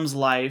Muslim's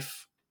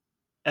life,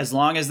 as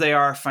long as they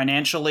are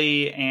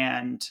financially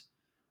and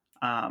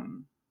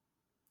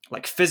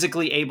like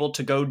physically able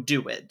to go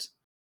do it,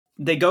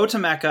 they go to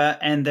Mecca,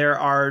 and there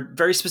are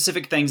very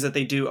specific things that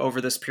they do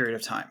over this period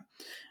of time.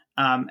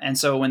 And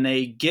so when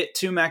they get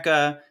to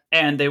Mecca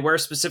and they wear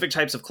specific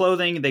types of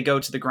clothing, they go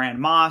to the Grand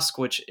Mosque,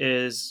 which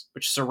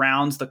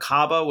surrounds the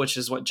Kaaba, which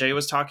is what Jay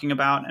was talking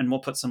about. And we'll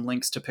put some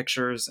links to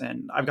pictures.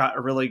 And I've got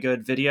a really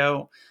good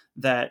video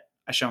that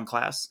I show in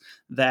class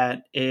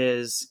that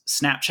is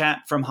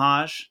Snapchat from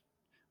Hajj,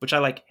 which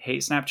I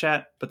hate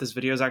Snapchat, but this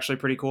video is actually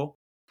pretty cool.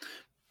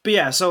 But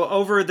yeah, so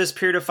over this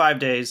period of 5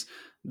 days,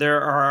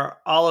 there are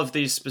all of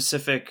these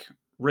specific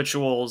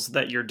rituals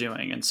that you're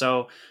doing. And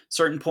so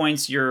certain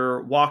points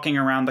you're walking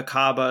around the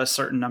Kaaba a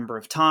certain number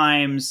of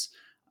times.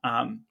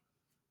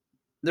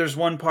 There's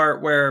one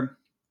part where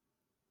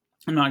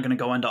I'm not going to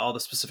go into all the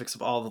specifics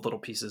of all the little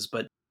pieces,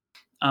 but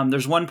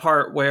there's one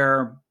part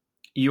where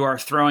you are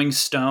throwing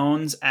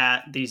stones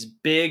at these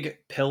big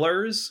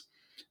pillars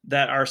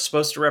that are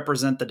supposed to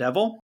represent the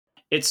devil.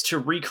 It's to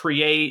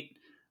recreate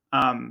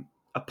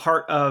a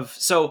part of...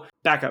 So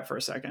back up for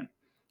a second.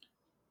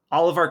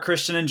 All of our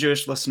Christian and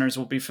Jewish listeners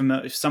will be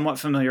somewhat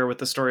familiar with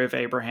the story of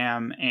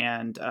Abraham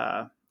and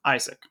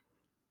Isaac.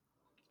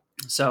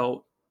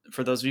 So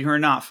for those of you who are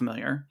not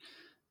familiar,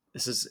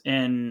 this is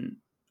in...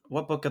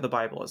 What book of the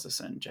Bible is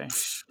this in, Jay?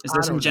 Is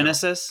this in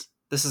Genesis?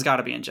 This has got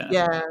to be in Genesis.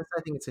 Yes,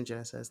 I think it's in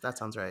Genesis. That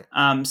sounds right.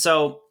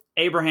 So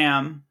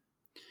Abraham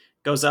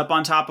goes up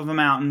on top of a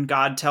mountain.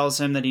 God tells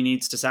him that he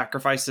needs to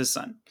sacrifice his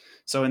son.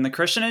 So in the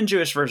Christian and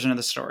Jewish version of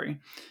the story,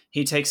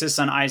 he takes his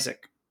son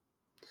Isaac.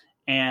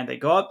 And they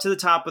go up to the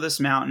top of this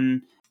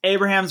mountain.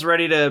 Abraham's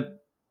ready to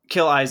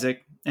kill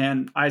Isaac.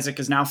 And Isaac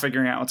is now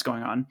figuring out what's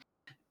going on.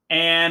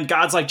 And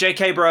God's like,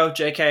 JK, bro,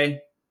 JK.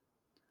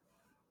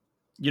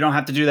 You don't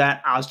have to do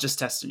that. I was just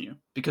testing you.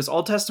 Because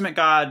Old Testament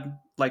God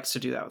likes to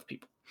do that with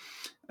people.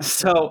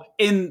 So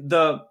in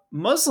the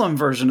Muslim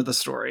version of the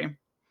story,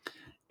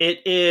 it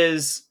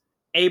is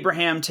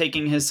Abraham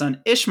taking his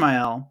son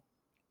Ishmael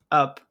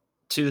up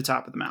to the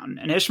top of the mountain.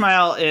 And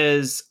Ishmael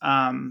is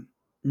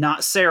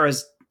not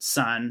Sarah's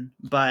son,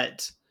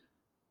 but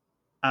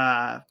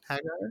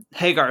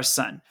Hagar's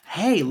son.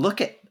 Hey, look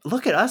at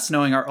us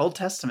knowing our Old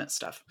Testament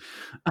stuff.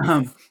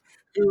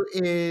 Who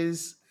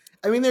is...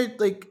 I mean, they're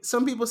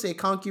some people say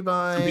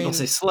concubine. Some people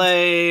say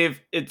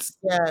slave. It's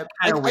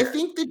I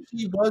think that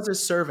he was a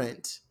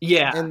servant.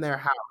 Yeah, in their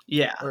house.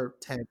 Yeah, or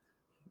tent.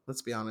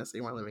 Let's be honest,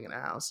 they weren't living in a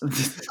house.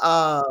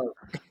 Well,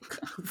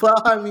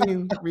 I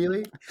mean,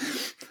 really.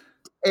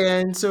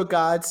 And so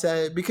God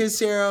said, because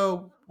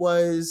Sarah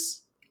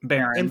was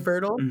barren,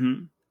 infertile,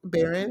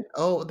 barren.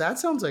 Oh, that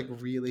sounds like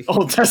really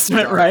Old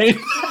Testament, dark. Right?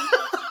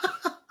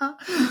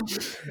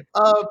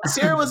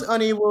 Sarah was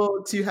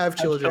unable to have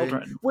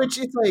children, which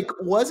it's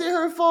was it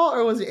her fault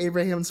or was it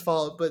Abraham's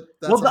fault? But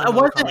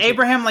wasn't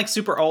Abraham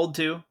super old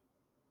too?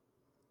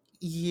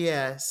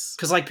 Yes,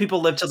 because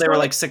people lived till they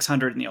were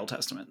 600 in the Old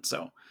Testament.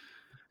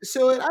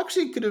 So it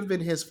actually could have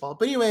been his fault.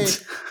 But anyway,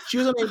 she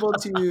was unable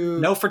to.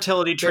 No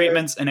fertility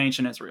treatments in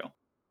ancient Israel.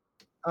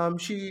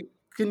 She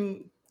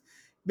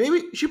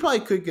probably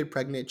could get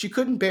pregnant. She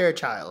couldn't bear a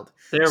child.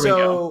 There we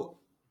go.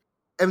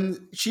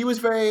 And she was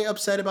very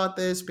upset about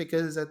this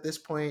because at this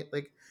point,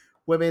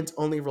 women's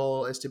only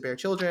role is to bear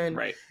children.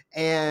 Right.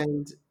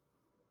 And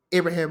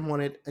Abraham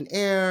wanted an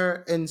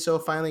heir. And so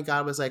finally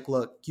God was like,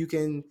 look, you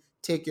can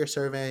take your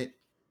servant.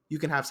 You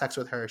can have sex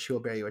with her. She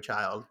will bear you a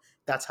child.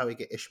 That's how we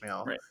get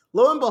Ishmael. Right.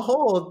 Lo and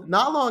behold,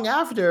 not long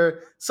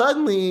after,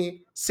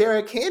 suddenly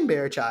Sarah can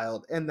bear a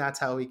child. And that's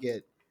how we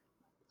get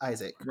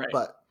Isaac. Right.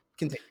 But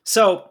continue.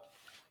 So...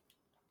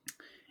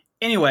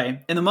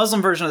 Anyway, in the Muslim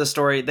version of the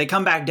story, they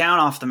come back down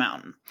off the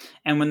mountain.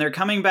 And when they're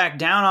coming back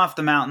down off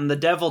the mountain, the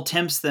devil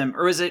tempts them.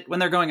 Or is it when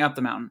they're going up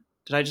the mountain?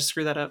 Did I just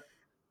screw that up?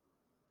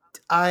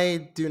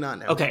 I do not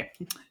know. Okay.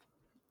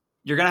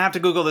 You're going to have to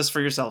Google this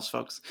for yourselves,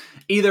 folks.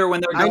 Either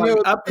when they're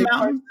going up the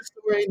mountain, the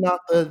story,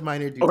 not the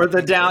minor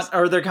details,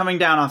 or they're coming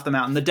down off the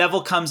mountain. The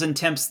devil comes and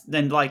tempts,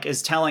 then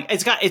is telling...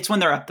 It's when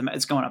they're up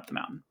it's going up the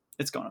mountain.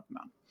 It's going up the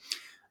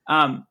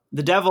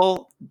The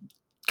devil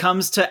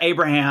comes to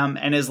Abraham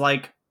and is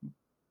like,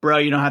 bro,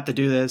 you don't have to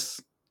do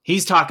this.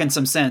 He's talking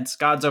some sense.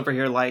 God's over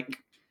here like,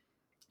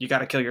 you got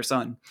to kill your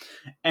son.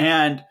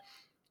 And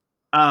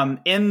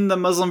in the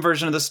Muslim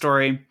version of the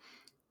story,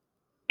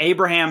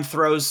 Abraham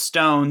throws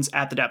stones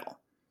at the devil.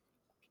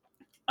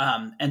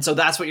 And so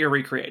that's what you're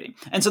recreating.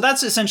 And so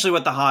that's essentially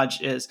what the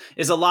Hajj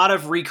is a lot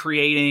of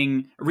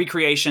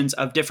recreations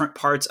of different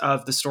parts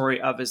of the story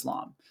of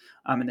Islam,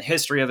 and the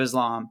history of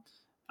Islam.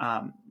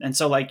 And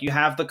so like you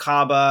have the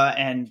Kaaba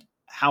and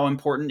how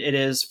important it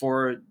is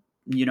for,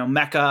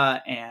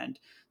 Mecca and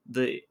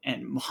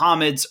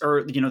Muhammad's,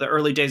 or, the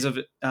early days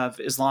of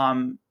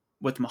Islam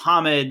with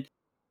Muhammad.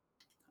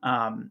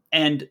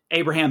 And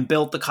Abraham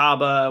built the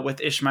Kaaba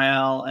with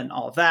Ishmael and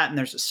all of that. And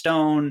there's a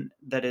stone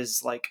that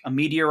is like a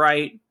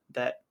meteorite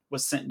that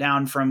was sent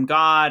down from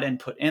God and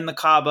put in the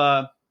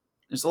Kaaba.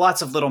 There's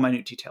lots of little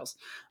minute details.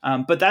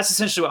 But that's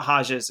essentially what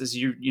Hajj is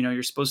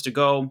you're supposed to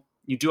go,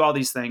 you do all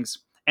these things,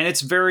 and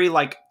it's very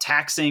like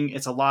taxing.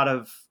 It's a lot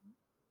of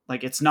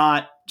like, it's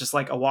not just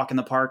like a walk in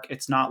the park.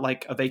 It's not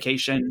like a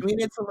vacation. I mean,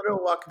 it's a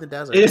literal walk in the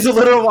desert. It is a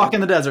literal walk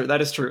in the desert.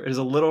 That is true. It is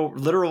a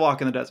literal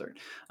walk in the desert.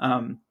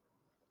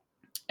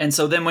 And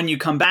so then when you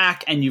come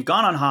back and you've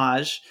gone on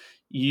Hajj,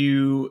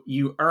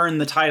 you earn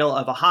the title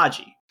of a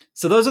Haji.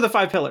 So those are the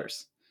 5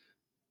 pillars.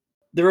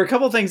 There were a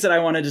couple things that I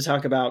wanted to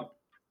talk about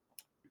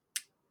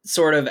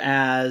sort of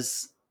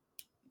as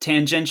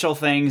tangential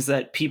things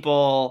that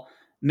people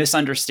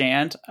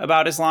misunderstand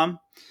about Islam.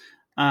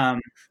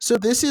 So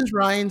this is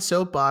Ryan's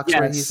soapbox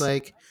where Yes. he's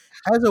like,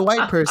 as a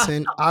white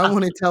person, I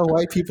want to tell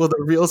white people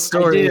the real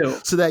story do.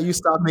 so that you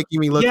stop making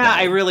me look Yeah, bad.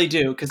 I really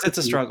do, because it's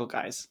a struggle,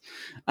 guys.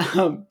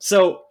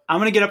 So I'm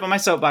going to get up on my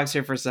soapbox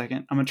here for a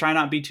second. I'm going to try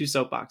not to be too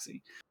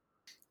soapboxy.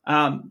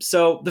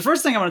 So the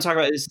first thing I want to talk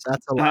about is...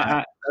 That's a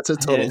lie. That's a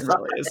total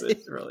lie.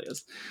 It really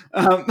is.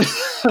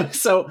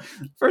 So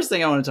first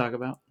thing I want to talk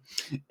about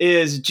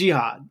is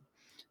jihad.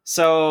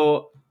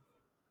 So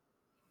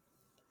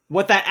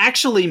what that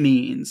actually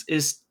means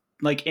is,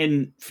 like,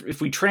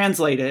 if we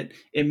translate it,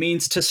 it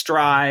means to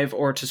strive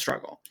or to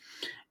struggle.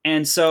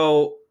 And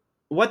so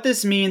what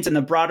this means in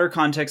the broader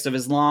context of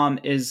Islam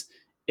is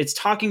it's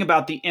talking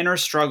about the inner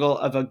struggle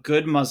of a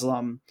good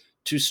Muslim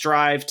to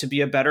strive to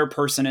be a better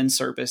person in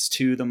service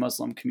to the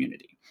Muslim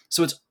community.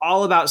 So it's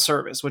all about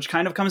service, which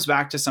kind of comes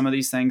back to some of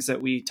these things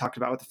that we talked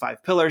about with the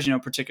 5 pillars,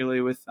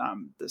 particularly with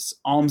this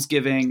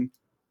almsgiving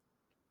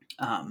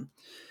and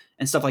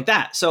stuff like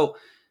that. So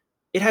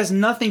it has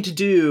nothing to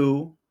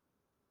do,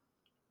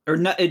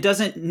 it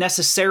doesn't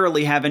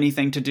necessarily have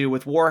anything to do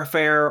with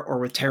warfare or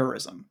with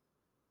terrorism.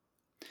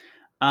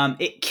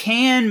 It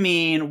can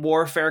mean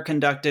warfare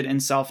conducted in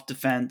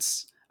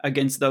self-defense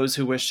against those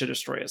who wish to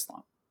destroy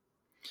Islam.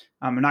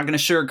 I'm not going to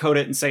sugarcoat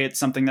it and say it's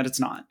something that it's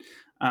not.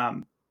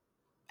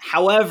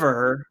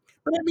 However...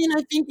 But I mean,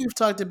 I think we've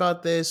talked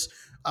about this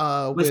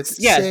with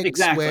yes, Sikhs,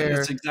 exactly. where,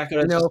 That's exactly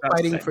what I was about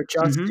fighting to say. for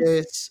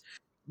justice.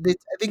 I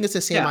think it's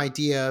the same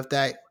idea of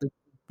that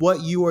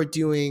what you are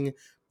doing,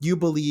 you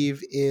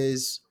believe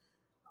is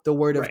the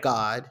word of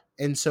God.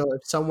 And so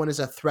if someone is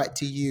a threat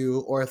to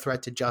you or a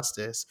threat to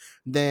justice,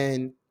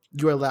 then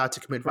you're allowed to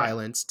commit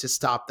violence to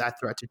stop that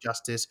threat to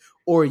justice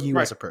or you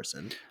as a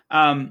person.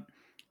 And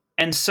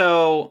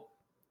so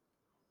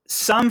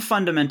some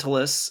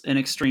fundamentalists and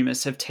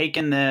extremists have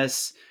taken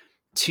this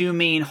to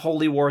mean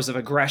holy wars of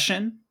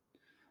aggression.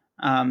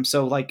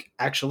 So like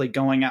actually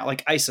going out,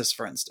 like ISIS,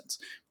 for instance,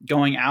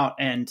 going out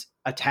and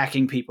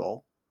attacking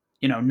people,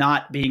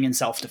 not being in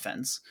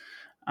self-defense.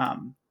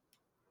 And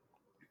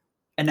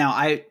now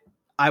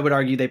I would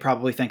argue they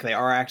probably think they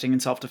are acting in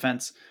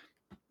self-defense,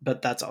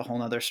 but that's a whole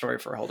nother story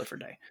for a whole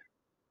different day.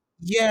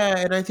 Yeah.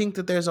 And I think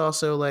that there's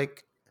also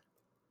like,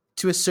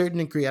 to a certain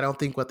degree, I don't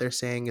think what they're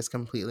saying is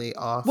completely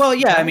off. Well,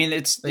 yeah, I mean,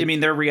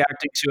 they're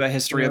reacting to a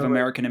history of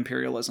American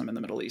imperialism in the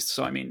Middle East.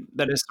 So, I mean,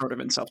 that is sort of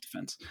in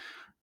self-defense.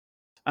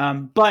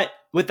 But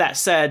with that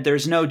said,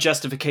 there's no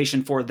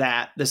justification for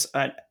that.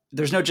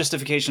 There's no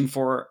justification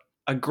for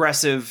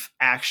aggressive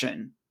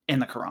action in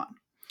the Quran,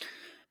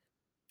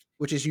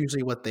 which is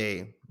usually what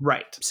they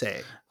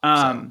say.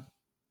 But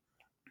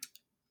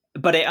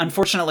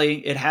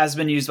unfortunately, it has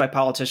been used by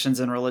politicians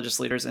and religious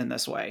leaders in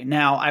this way.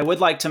 Now, I would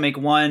like to make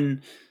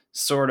one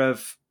sort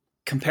of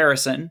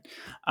comparison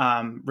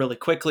really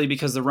quickly,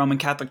 because the Roman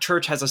Catholic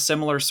Church has a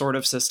similar sort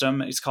of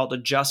system. It's called a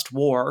just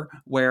war,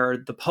 where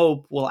the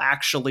Pope will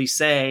actually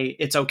say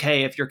it's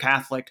okay if you're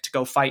Catholic to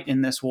go fight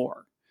in this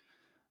war.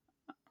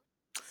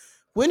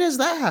 When has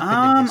that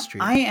happened in history?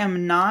 I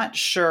am not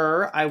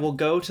sure. I will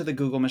go to the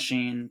Google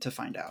machine to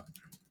find out.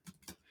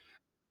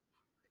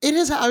 It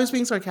is. I was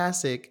being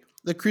sarcastic.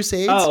 The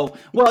Crusades? Oh,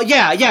 well,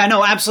 yeah,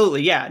 no,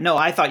 absolutely. Yeah, no,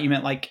 I thought you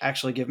meant like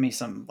actually give me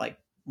some like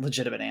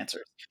legitimate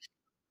answers.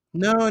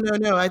 No.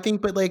 I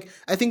think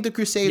the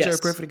Crusades are a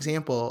perfect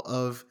example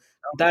of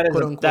that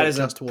is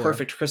a war.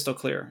 Perfect, crystal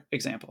clear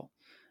example.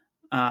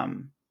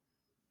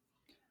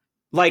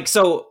 Like,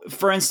 so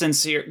for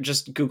instance, here,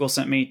 just Google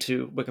sent me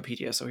to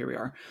Wikipedia. So here we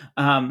are.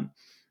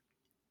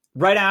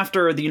 Right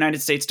after the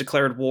United States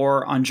declared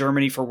war on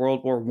Germany for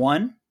World War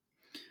I,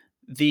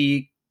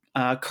 the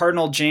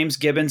Cardinal James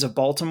Gibbons of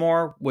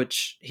Baltimore,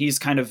 which he's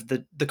kind of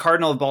the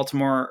Cardinal of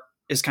Baltimore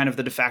is kind of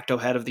the de facto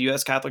head of the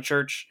U.S. Catholic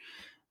Church,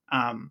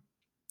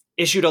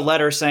 issued a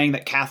letter saying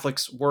that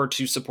Catholics were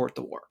to support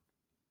the war.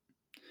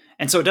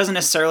 And so it doesn't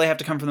necessarily have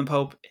to come from the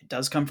Pope. It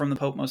does come from the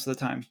Pope most of the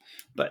time.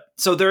 But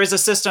so there is a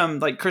system,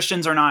 like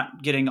Christians are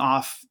not getting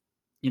off,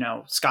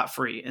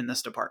 scot-free in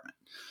this department.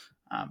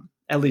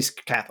 At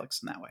least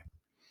Catholics in that way.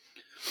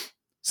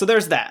 So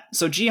there's that.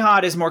 So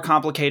jihad is more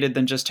complicated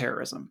than just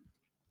terrorism.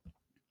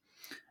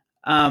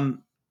 I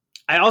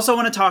also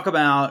want to talk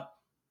about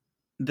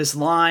this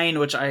line,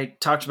 which I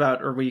talked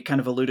about, or we kind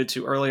of alluded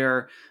to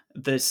earlier,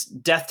 this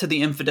death to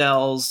the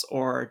infidels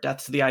or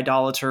death to the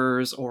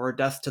idolaters or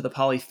death to the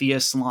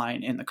polytheists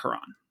line in the Quran.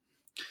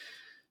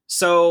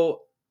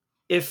 So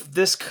if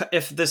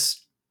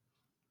this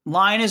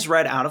line is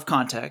read out of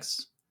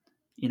context,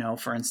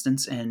 for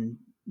instance, in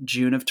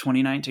June of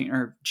 2019,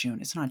 or June,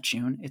 it's not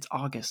June, it's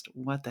August.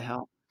 What the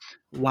hell?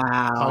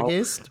 Wow.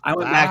 August? I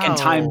went back in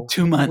time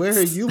 2 months. Where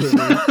are you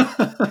living?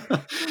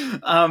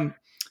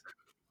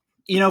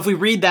 If we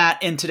read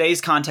that in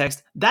today's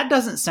context, that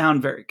doesn't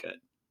sound very good.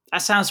 That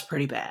sounds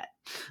pretty bad.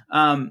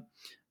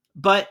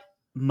 But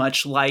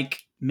much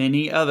like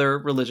many other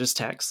religious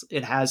texts,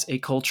 it has a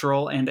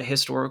cultural and a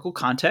historical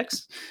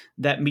context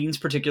that means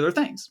particular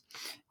things.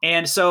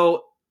 And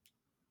so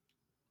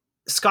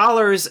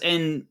scholars,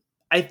 and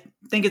I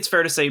think it's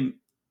fair to say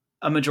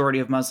a majority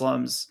of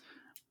Muslims,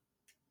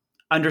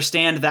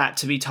 understand that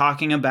to be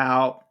talking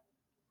about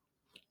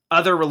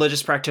other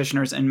religious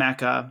practitioners in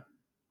Mecca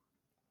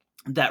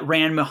that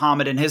ran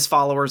Muhammad and his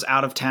followers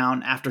out of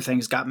town after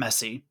things got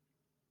messy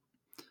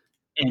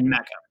in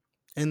Mecca.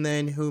 And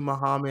then who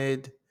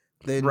Muhammad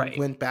then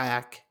went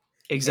back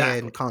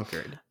and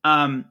conquered.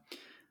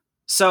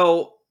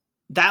 So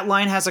that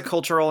line has a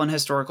cultural and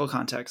historical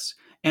context.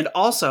 And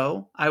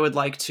also, I would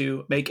like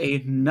to make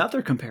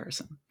another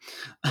comparison.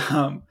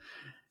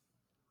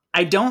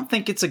 I don't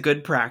think it's a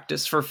good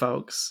practice for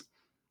folks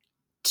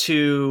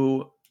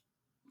to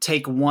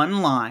take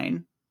one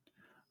line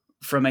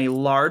from a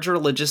large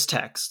religious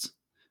text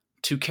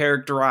to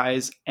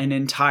characterize an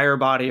entire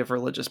body of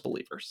religious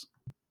believers.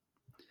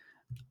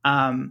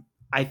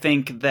 I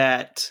think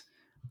that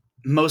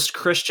most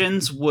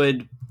Christians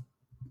would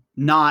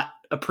not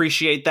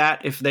appreciate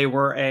that if they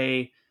were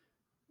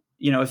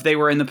if they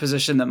were in the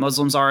position that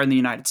Muslims are in the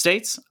United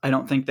States. I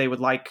don't think they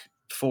would like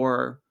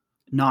for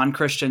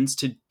non-Christians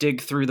to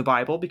dig through the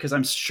Bible, because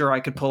I'm sure I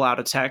could pull out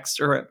a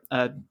text or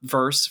a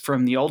verse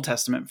from the Old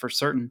Testament for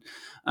certain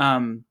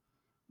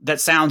that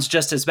sounds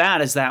just as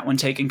bad as that when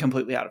taken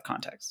completely out of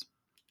context.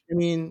 I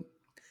mean,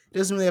 it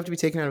doesn't really have to be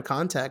taken out of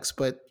context,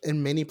 but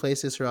in many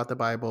places throughout the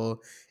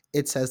Bible,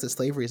 it says that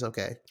slavery is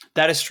okay.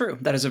 That is true.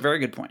 That is a very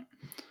good point.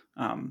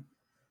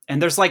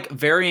 And there's like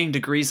varying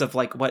degrees of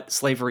like what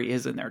slavery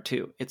is in there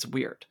too. It's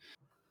weird.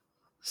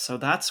 So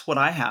that's what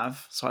I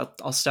have. So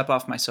I'll step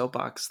off my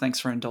soapbox. Thanks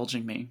for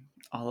indulging me,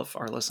 all of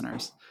our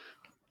listeners.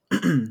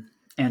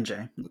 And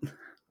Jay.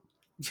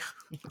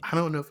 I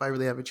don't know if I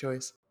really have a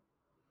choice.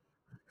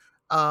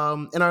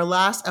 In our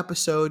last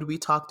episode, we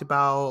talked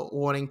about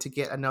wanting to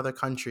get another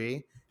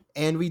country,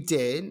 and we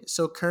did.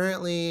 So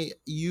currently,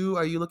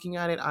 are you looking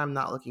at it? I'm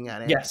not looking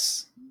at it.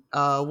 Yes.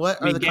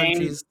 What are the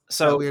countries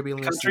that we're being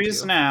listened to?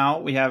 Countries now,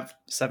 we have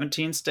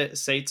 17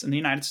 states in the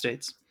United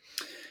States.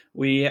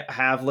 We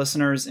have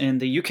listeners in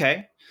the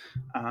UK.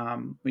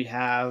 We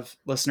have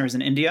listeners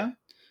in India.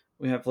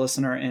 We have a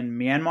listener in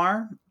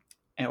Myanmar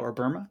or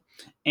Burma.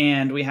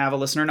 And we have a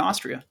listener in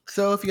Austria.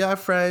 So if you have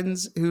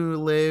friends who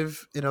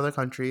live in other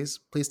countries,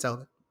 please tell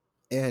them.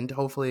 And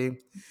hopefully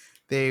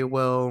they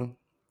will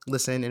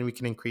listen and we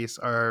can increase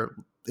our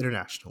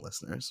international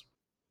listeners.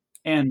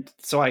 And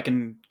so I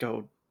can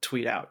go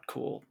tweet out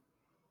cool.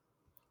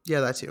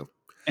 Yeah, that too.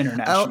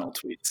 International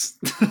tweets.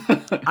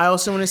 I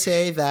also want to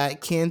say that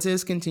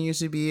Kansas continues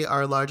to be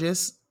our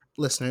largest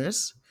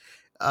listeners,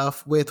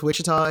 with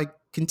Wichita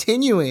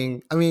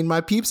continuing. I mean,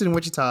 my peeps in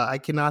Wichita, I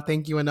cannot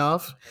thank you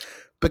enough,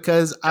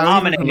 because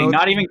dominating,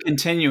 not even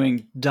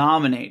continuing,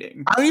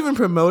 dominating. I don't even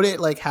promote it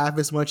like half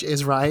as much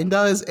as Ryan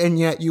does, and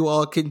yet you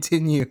all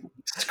continue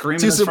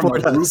screaming to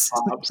support us.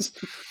 Rooftops.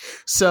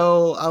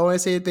 So I want to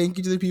say thank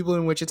you to the people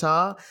in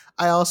Wichita.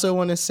 I also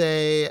want to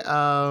say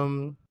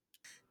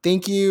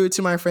thank you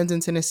to my friends in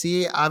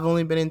Tennessee. I've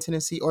only been in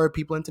Tennessee, or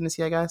people in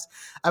Tennessee, I guess.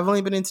 I've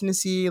only been in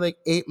Tennessee like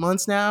 8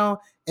 months now,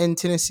 and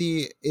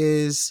Tennessee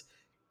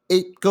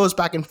it goes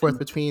back and forth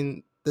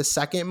between the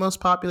second most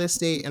populous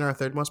state and our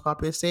third most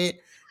populous state.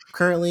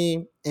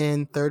 Currently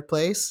in third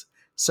place.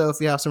 So if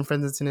you have some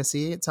friends in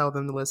Tennessee, tell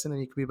them to listen and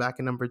you can be back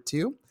in number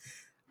 2.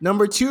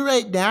 Number 2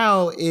 right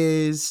now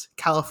is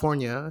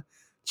California.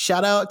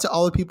 Shout out to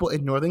all the people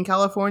in Northern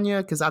California,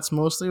 because that's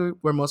mostly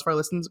where most of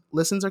our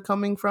listens are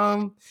coming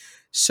from.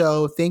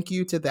 So thank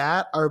you to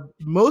that. Our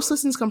most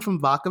listens come from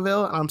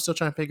Vacaville, and I'm still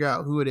trying to figure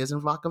out who it is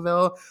in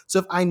Vacaville. So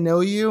if I know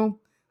you,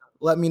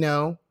 let me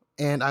know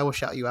and I will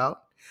shout you out.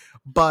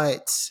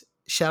 But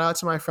shout out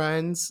to my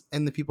friends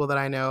and the people that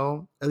I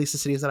know, at least the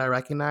cities that I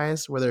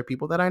recognize where there are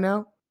people that I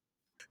know.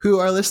 who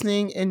are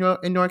listening in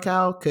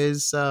NorCal,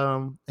 because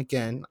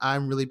again,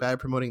 I'm really bad at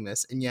promoting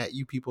this, and yet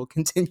you people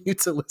continue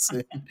to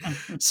listen.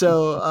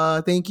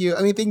 So thank you.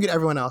 I mean, thank you to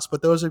everyone else,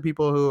 but those are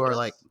people who are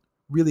like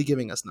really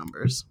giving us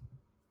numbers.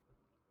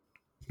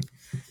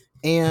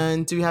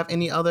 And do we have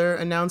any other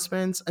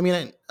announcements? I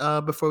mean,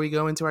 before we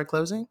go into our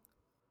closing?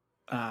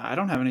 I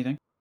don't have anything.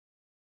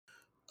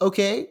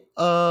 Okay.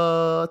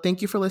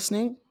 Thank you for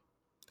listening.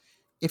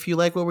 If you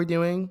like what we're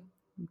doing,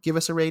 give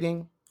us a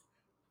rating,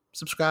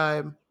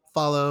 subscribe,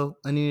 follow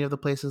any of the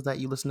places that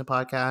you listen to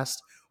podcasts.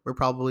 We're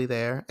probably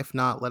there. If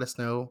not, let us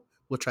know.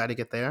 We'll try to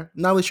get there.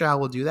 Not really sure how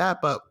we'll do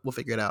that, but we'll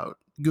figure it out.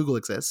 Google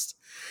exists.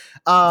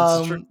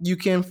 You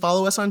can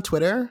follow us on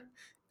Twitter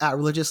at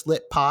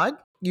ReligiousLitPod.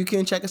 You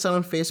can check us out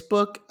on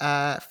Facebook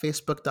at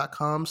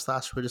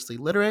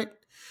facebook.com/religiously-literate.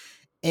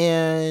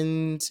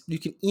 And you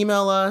can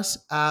email us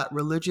at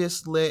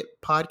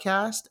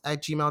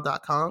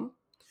religiousLitPodcast@gmail.com.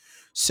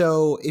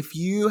 So if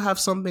you have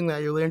something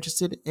that you're really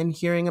interested in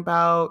hearing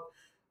about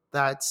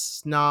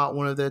that's not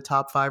one of the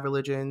top 5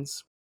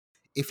 religions,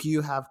 if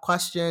you have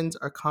questions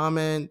or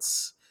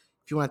comments,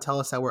 if you want to tell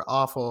us that we're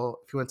awful,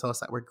 if you want to tell us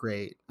that we're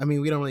great. I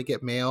mean, we don't really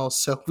get mail,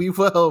 so we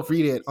will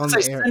read it on the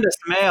air. Send us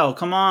mail.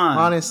 Come on.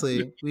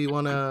 Honestly, we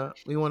want to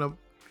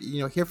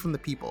hear from the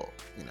people,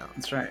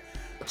 That's right.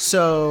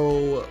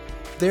 So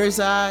there's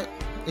that.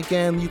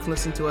 Again, you can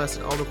listen to us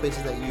at all the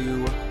places that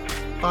you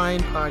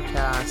find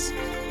podcasts.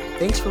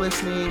 Thanks for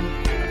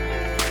listening.